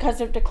forced, because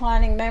of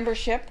declining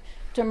membership,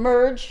 to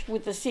merge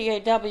with the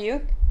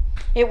CAW,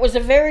 it was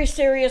a very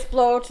serious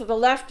blow to the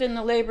left in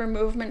the labor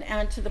movement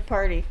and to the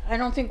party. I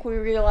don't think we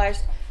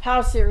realized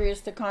how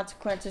serious the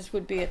consequences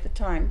would be at the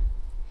time.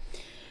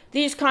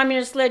 These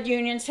communist-led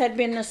unions had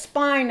been the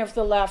spine of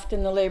the left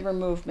in the labor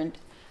movement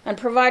and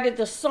provided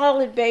the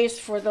solid base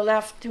for the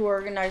left to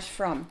organize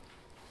from.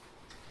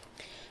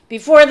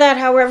 Before that,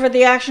 however,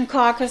 the Action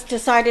Caucus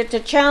decided to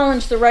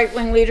challenge the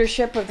right-wing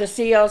leadership of the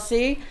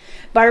CLC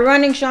by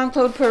running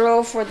Jean-Claude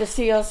Perrault for the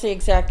CLC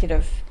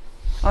executive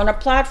on a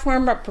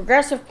platform of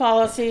progressive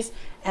policies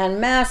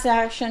and mass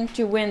action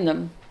to win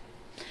them.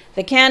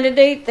 The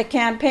candidate, the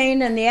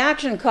campaign, and the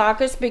Action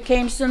Caucus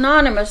became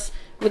synonymous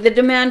with the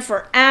demand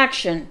for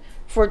action,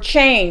 for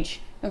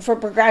change, and for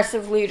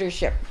progressive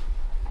leadership.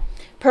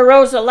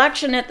 Perrault's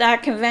election at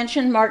that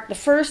convention marked the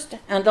first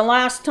and the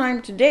last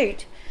time to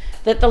date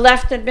that the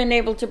left had been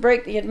able to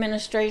break the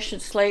administration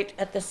slate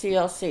at the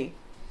CLC.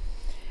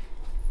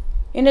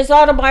 In his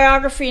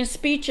autobiography and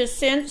speeches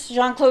since,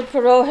 Jean-Claude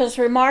Perrault has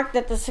remarked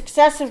that the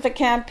success of the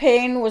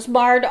campaign was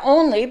marred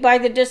only by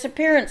the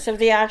disappearance of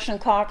the Action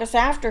Caucus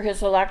after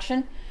his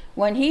election,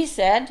 when he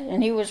said,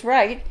 and he was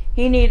right,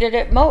 he needed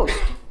it most.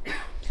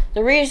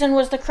 The reason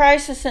was the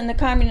crisis in the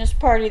Communist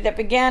Party that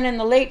began in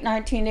the late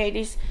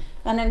 1980s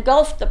and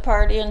engulfed the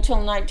party until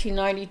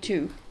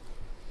 1992.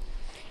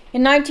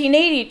 In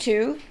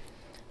 1982,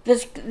 the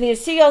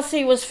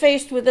CLC was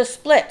faced with a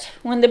split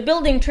when the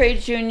building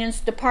trades unions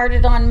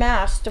departed en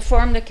masse to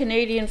form the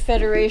Canadian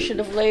Federation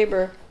of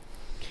Labor,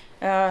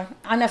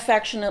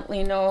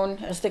 unaffectionately known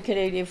as the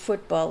Canadian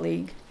Football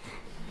League.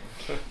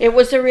 It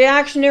was a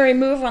reactionary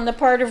move on the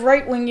part of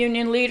right-wing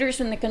union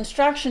leaders in the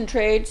construction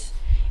trades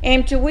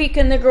aimed to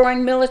weaken the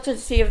growing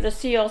militancy of the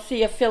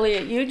CLC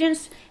affiliate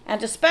unions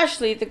and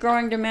especially the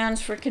growing demands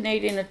for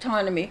Canadian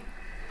autonomy.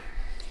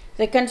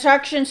 The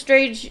construction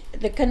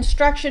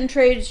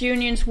trades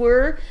unions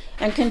were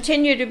and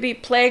continue to be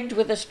plagued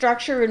with a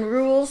structure and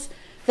rules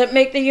that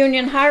make the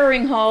union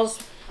hiring halls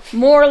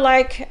more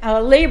like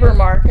labor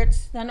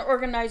markets than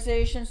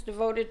organizations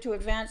devoted to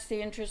advance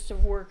the interests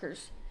of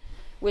workers.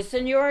 With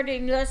seniority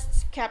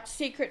lists kept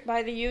secret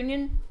by the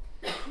union,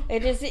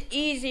 it is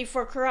easy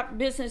for corrupt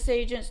business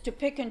agents to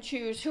pick and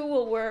choose who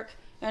will work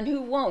and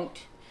who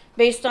won't,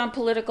 based on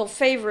political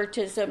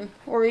favoritism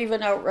or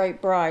even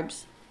outright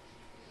bribes.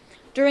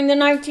 During the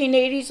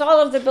 1980s, all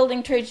of the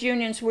building trades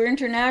unions were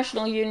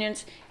international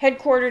unions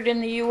headquartered in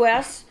the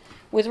US,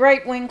 with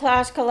right-wing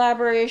class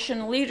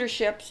collaboration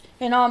leaderships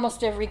in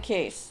almost every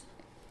case.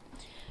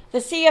 The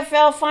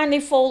CFL finally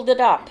folded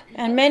up,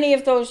 and many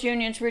of those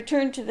unions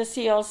returned to the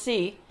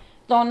CLC,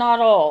 though not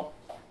all.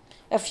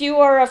 A few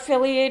are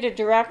affiliated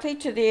directly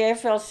to the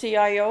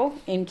AFL-CIO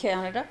in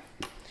Canada,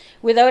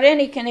 without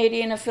any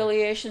Canadian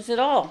affiliations at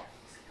all.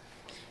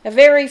 A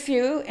very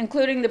few,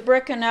 including the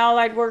Brick and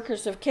Allied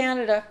Workers of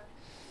Canada,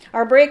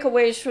 are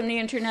breakaways from the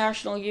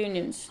international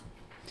unions.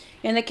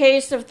 In the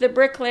case of the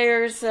Brick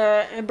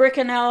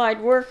and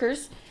Allied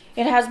Workers,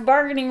 it has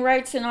bargaining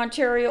rights in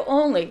Ontario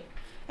only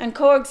and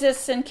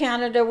coexists in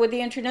Canada with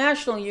the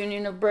International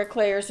Union of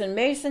Bricklayers and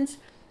Masons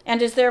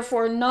and is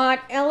therefore not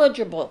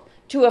eligible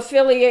to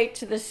affiliate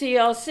to the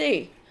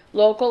CLC,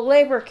 local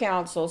labor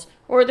councils,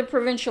 or the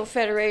provincial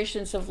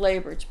federations of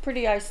labor. It's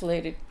pretty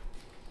isolated.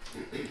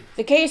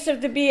 The case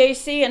of the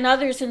BAC and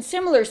others in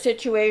similar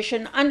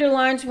situation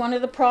underlines one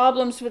of the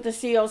problems with the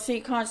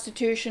CLC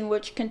Constitution,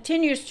 which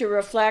continues to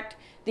reflect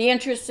the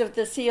interests of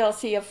the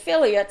CLC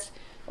affiliates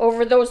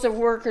over those of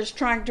workers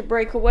trying to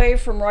break away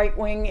from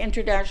right-wing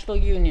international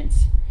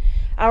unions.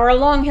 Our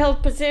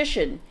long-held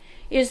position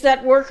is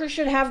that workers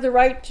should have the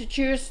right to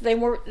choose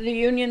the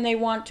union they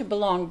want to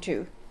belong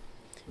to.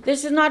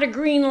 This is not a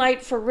green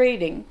light for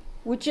raiding.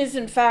 which is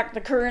in fact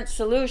the current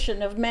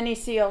solution of many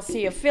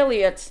CLC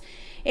affiliates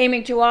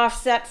aiming to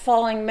offset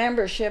falling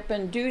membership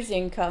and dues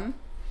income,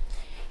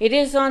 it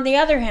is, on the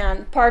other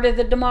hand, part of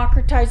the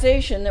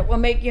democratization that will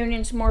make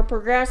unions more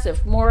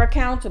progressive, more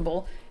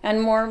accountable,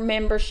 and more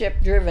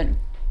membership-driven.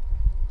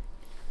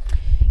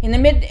 In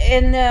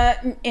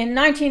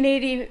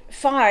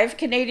 1985,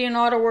 Canadian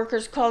auto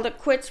workers called it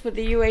quits with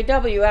the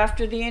UAW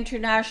after the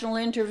International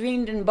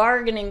intervened in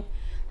bargaining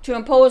to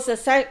impose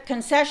a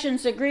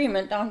concessions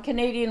agreement on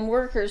Canadian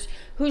workers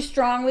who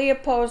strongly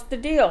opposed the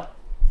deal.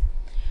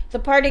 The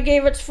party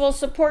gave its full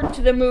support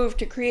to the move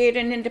to create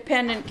an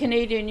independent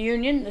Canadian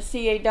union, the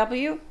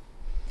CAW,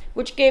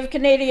 which gave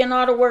Canadian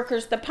auto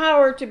workers the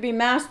power to be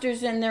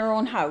masters in their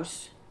own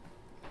house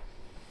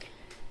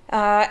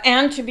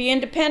and to be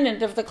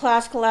independent of the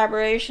class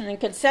collaboration and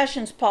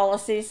concessions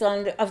policies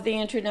of the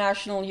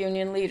international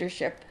union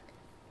leadership.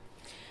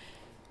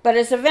 But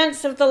as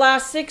events of the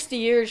last 60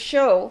 years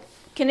show,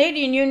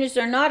 Canadian unions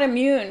are not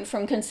immune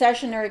from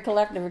concessionary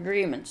collective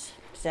agreements,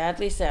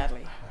 sadly.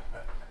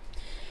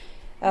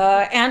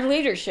 And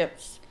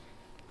leaderships.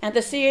 And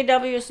the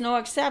CAW is no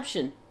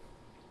exception.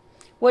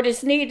 What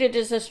is needed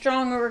is a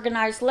strong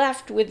organized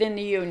left within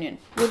the union,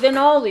 within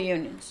all the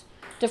unions,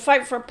 to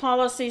fight for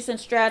policies and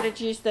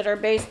strategies that are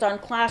based on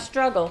class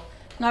struggle,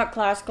 not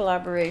class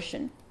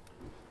collaboration.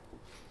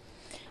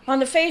 On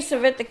the face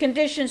of it, the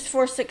conditions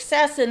for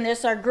success in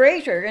this are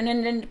greater in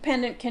an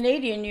independent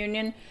Canadian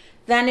union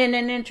than in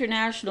an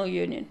international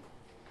union.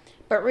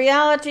 But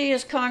reality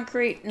is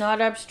concrete, not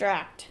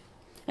abstract.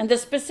 And the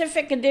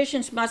specific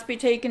conditions must be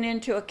taken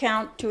into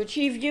account to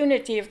achieve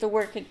unity of the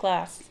working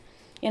class.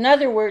 In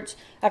other words,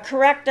 a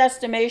correct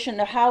estimation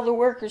of how the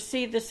workers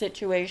see the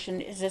situation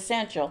is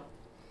essential.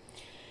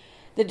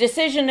 The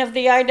decision of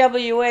the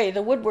IWA,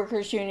 the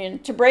Woodworkers Union,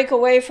 to break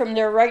away from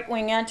their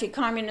right-wing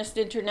anti-communist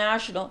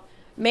international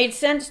made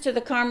sense to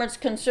the comrades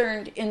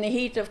concerned in the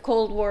heat of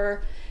Cold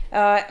War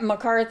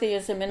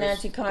McCarthyism and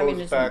anti-communism.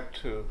 This goes back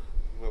to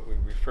what we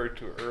referred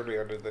to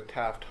earlier under the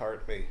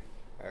Taft-Hartley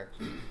Act.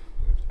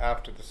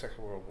 After the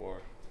Second World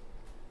War.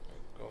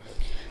 Go ahead.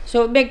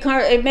 So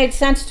it made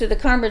sense to the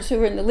comrades who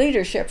were in the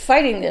leadership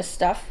fighting this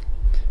stuff,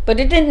 but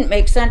it didn't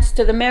make sense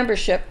to the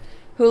membership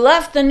who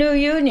left the new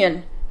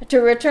union to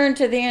return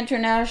to the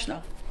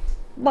international.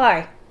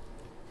 Why?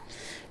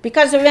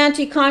 Because of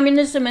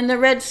anti-communism and the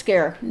Red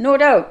Scare, no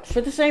doubt,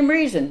 for the same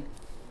reason.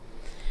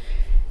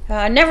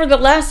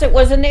 Nevertheless, it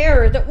was an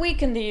error that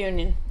weakened the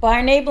union by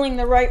enabling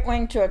the right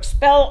wing to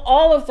expel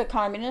all of the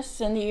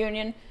communists in the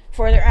union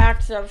for their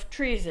acts of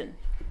treason,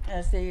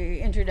 as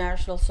the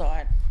International saw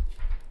it.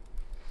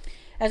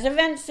 As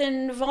events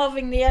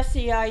involving the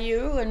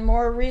SEIU and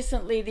more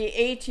recently the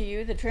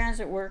ATU, the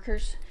transit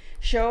workers,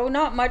 show,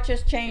 not much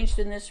has changed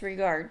in this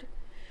regard.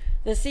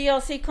 The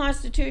CLC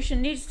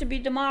Constitution needs to be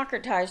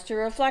democratized to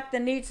reflect the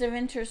needs and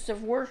interests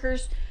of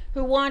workers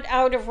who want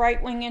out of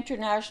right-wing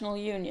international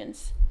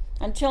unions.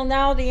 Until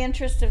now, the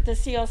interests of the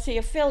CLC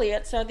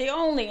affiliates are the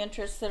only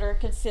interests that are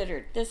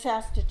considered. This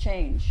has to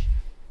change.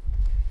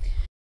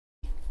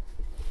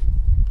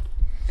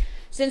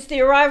 Since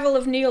the arrival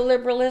of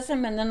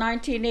neoliberalism in the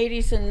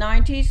 1980s and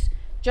 90s,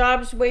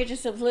 jobs,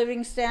 wages, and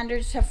living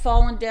standards have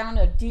fallen down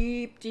a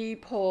deep,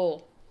 deep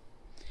hole.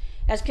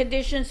 As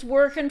conditions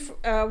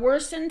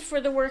worsened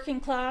for the working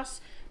class,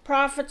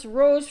 profits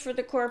rose for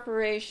the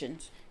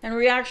corporations, and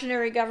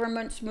reactionary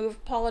governments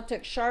moved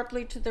politics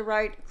sharply to the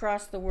right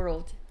across the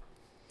world.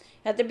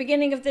 At the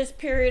beginning of this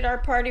period, our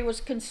party was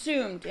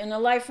consumed in a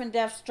life and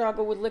death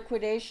struggle with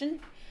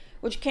liquidation,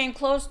 which came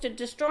close to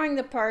destroying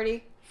the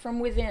party from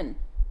within.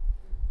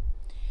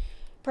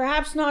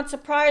 Perhaps not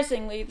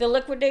surprisingly, the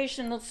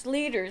liquidationist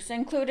leaders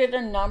included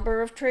a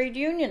number of trade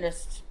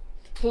unionists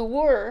who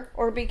were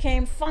or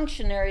became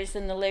functionaries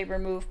in the labor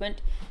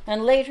movement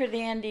and later the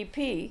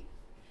NDP,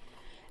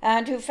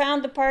 and who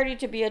found the party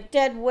to be a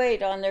dead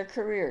weight on their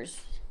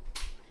careers.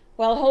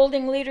 While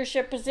holding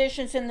leadership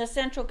positions in the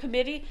Central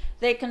Committee,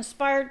 they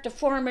conspired to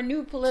form a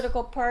new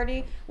political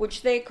party,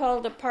 which they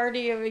called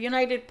a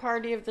United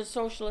Party of the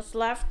Socialist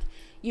Left,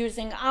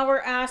 using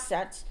our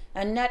assets,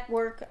 a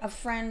network of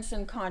friends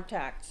and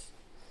contacts.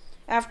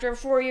 After a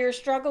 4-year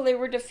struggle, they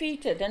were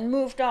defeated and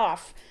moved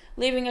off,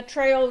 leaving a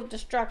trail of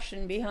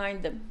destruction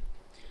behind them.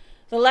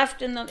 The left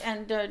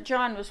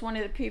John was one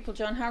of the people,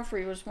 John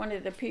Humphrey was one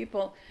of the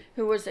people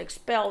who was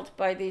expelled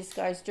by these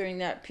guys during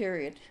that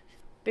period.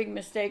 Big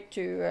mistake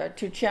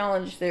to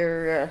challenge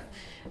their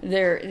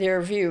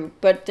view,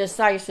 but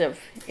decisive.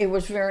 It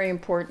was very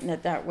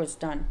important that was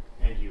done.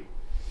 And you.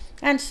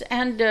 And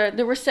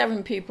there were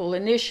 7 people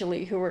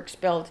initially who were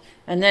expelled,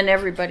 and then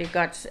everybody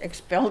got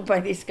expelled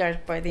by these guys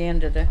by the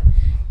end of it.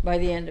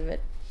 The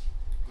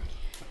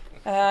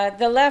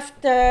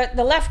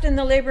left in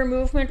the labor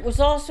movement was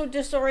also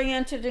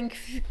disoriented and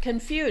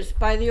confused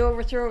by the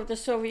overthrow of the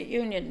Soviet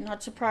Union,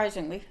 not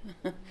surprisingly,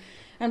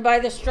 and by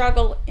the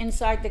struggle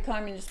inside the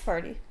Communist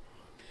Party.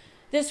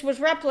 This was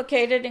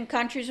replicated in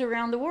countries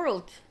around the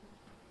world.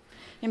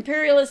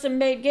 Imperialism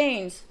made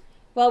gains,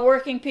 while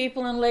working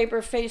people and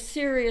labor faced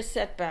serious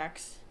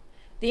setbacks.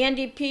 The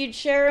NDP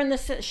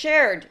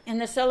shared in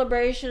the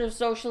celebration of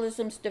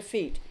socialism's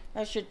defeat.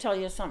 I should tell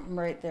you something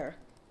right there.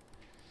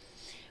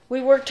 We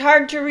worked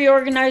hard to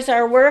reorganize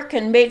our work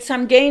and made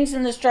some gains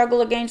in the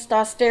struggle against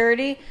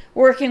austerity,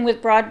 working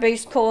with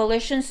broad-based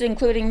coalitions,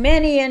 including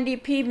many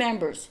NDP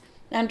members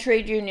and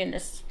trade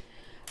unionists.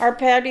 Our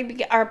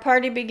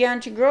party began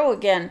to grow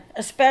again,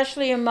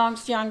 especially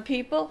amongst young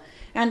people,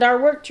 and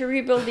our work to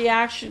rebuild the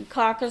Action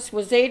Caucus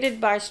was aided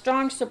by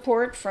strong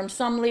support from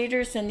some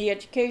leaders in the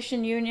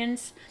education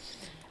unions,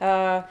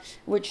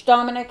 which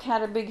Dominic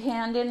had a big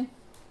hand in.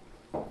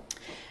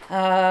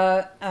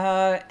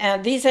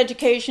 And these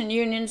education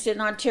unions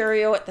in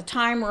Ontario at the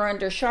time were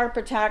under sharp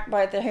attack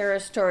by the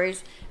Harris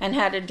Tories and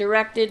had a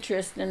direct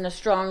interest in the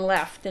strong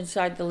left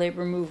inside the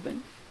labour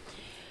movement.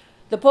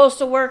 The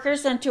postal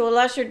workers, and to a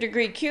lesser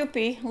degree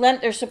CUPE, lent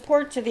their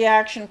support to the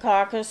Action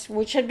Caucus,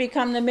 which had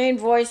become the main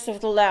voice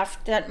of the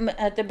left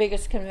at the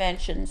biggest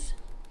conventions.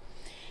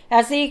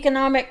 As the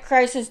economic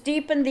crisis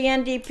deepened, the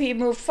NDP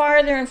moved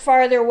farther and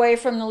farther away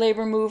from the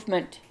labour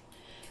movement,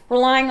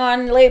 relying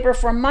on labour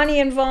for money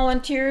and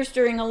volunteers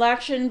during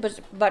election,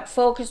 but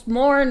focused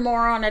more and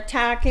more on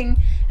attacking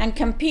and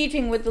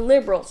competing with the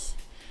Liberals,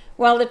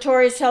 while the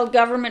Tories held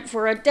government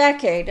for a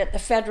decade at the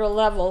federal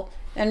level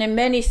and in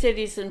many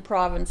cities and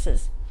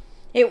provinces.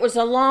 It was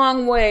a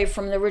long way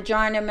from the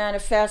Regina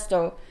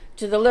Manifesto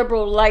to the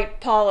Liberal light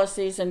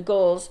policies and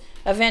goals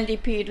of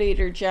NDP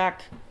leader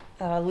Jack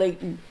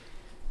Layton.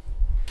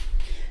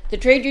 The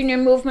trade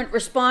union movement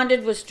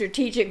responded with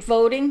strategic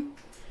voting,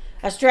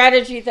 a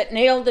strategy that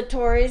nailed the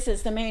Tories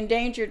as the main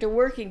danger to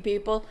working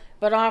people,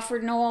 but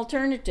offered no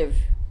alternative.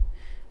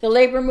 The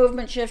labour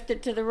movement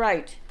shifted to the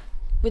right,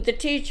 with the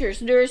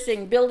teachers,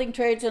 nursing, building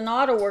trades, and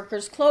auto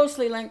workers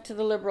closely linked to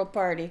the Liberal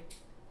Party,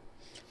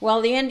 while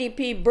the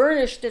NDP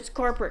burnished its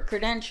corporate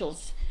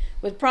credentials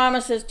with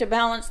promises to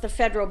balance the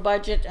federal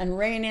budget and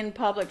rein in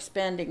public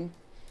spending.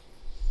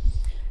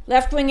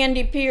 Left-wing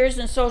NDPers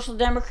and Social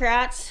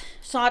Democrats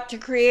sought to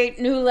create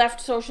new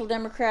left social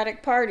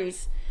democratic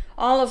parties,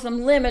 all of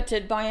them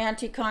limited by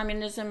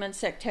anti-communism and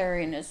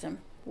sectarianism.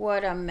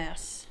 What a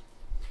mess.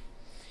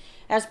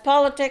 As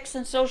politics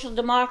and social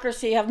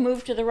democracy have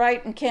moved to the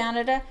right in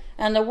Canada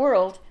and the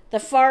world, the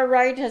far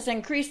right has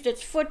increased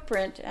its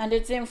footprint and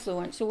its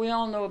influence, so we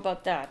all know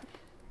about that.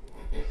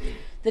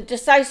 The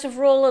decisive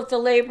role of the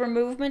labour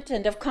movement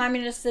and of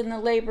communists in the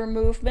labour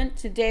movement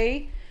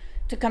today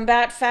to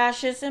combat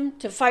fascism,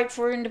 to fight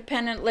for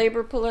independent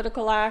labour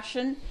political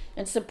action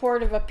in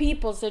support of a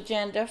people's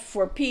agenda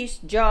for peace,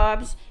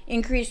 jobs,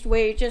 increased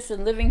wages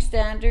and living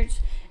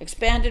standards,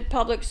 expanded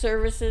public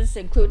services,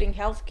 including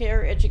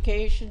healthcare,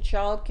 education,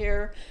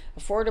 childcare,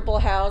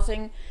 affordable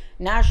housing,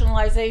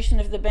 nationalization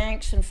of the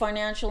banks and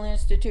financial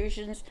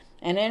institutions,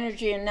 and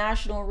energy and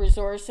national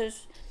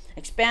resources,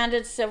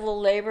 expanded civil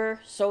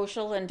labor,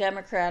 social and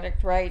democratic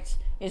rights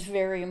is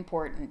very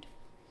important.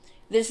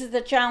 This is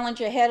the challenge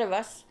ahead of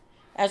us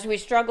as we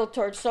struggle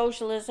towards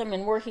socialism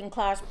and working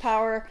class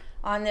power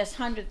on this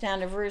 100th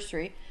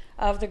anniversary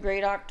of the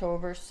Great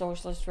October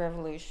Socialist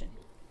Revolution.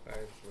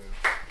 Thanks,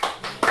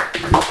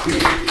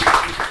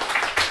 Liz.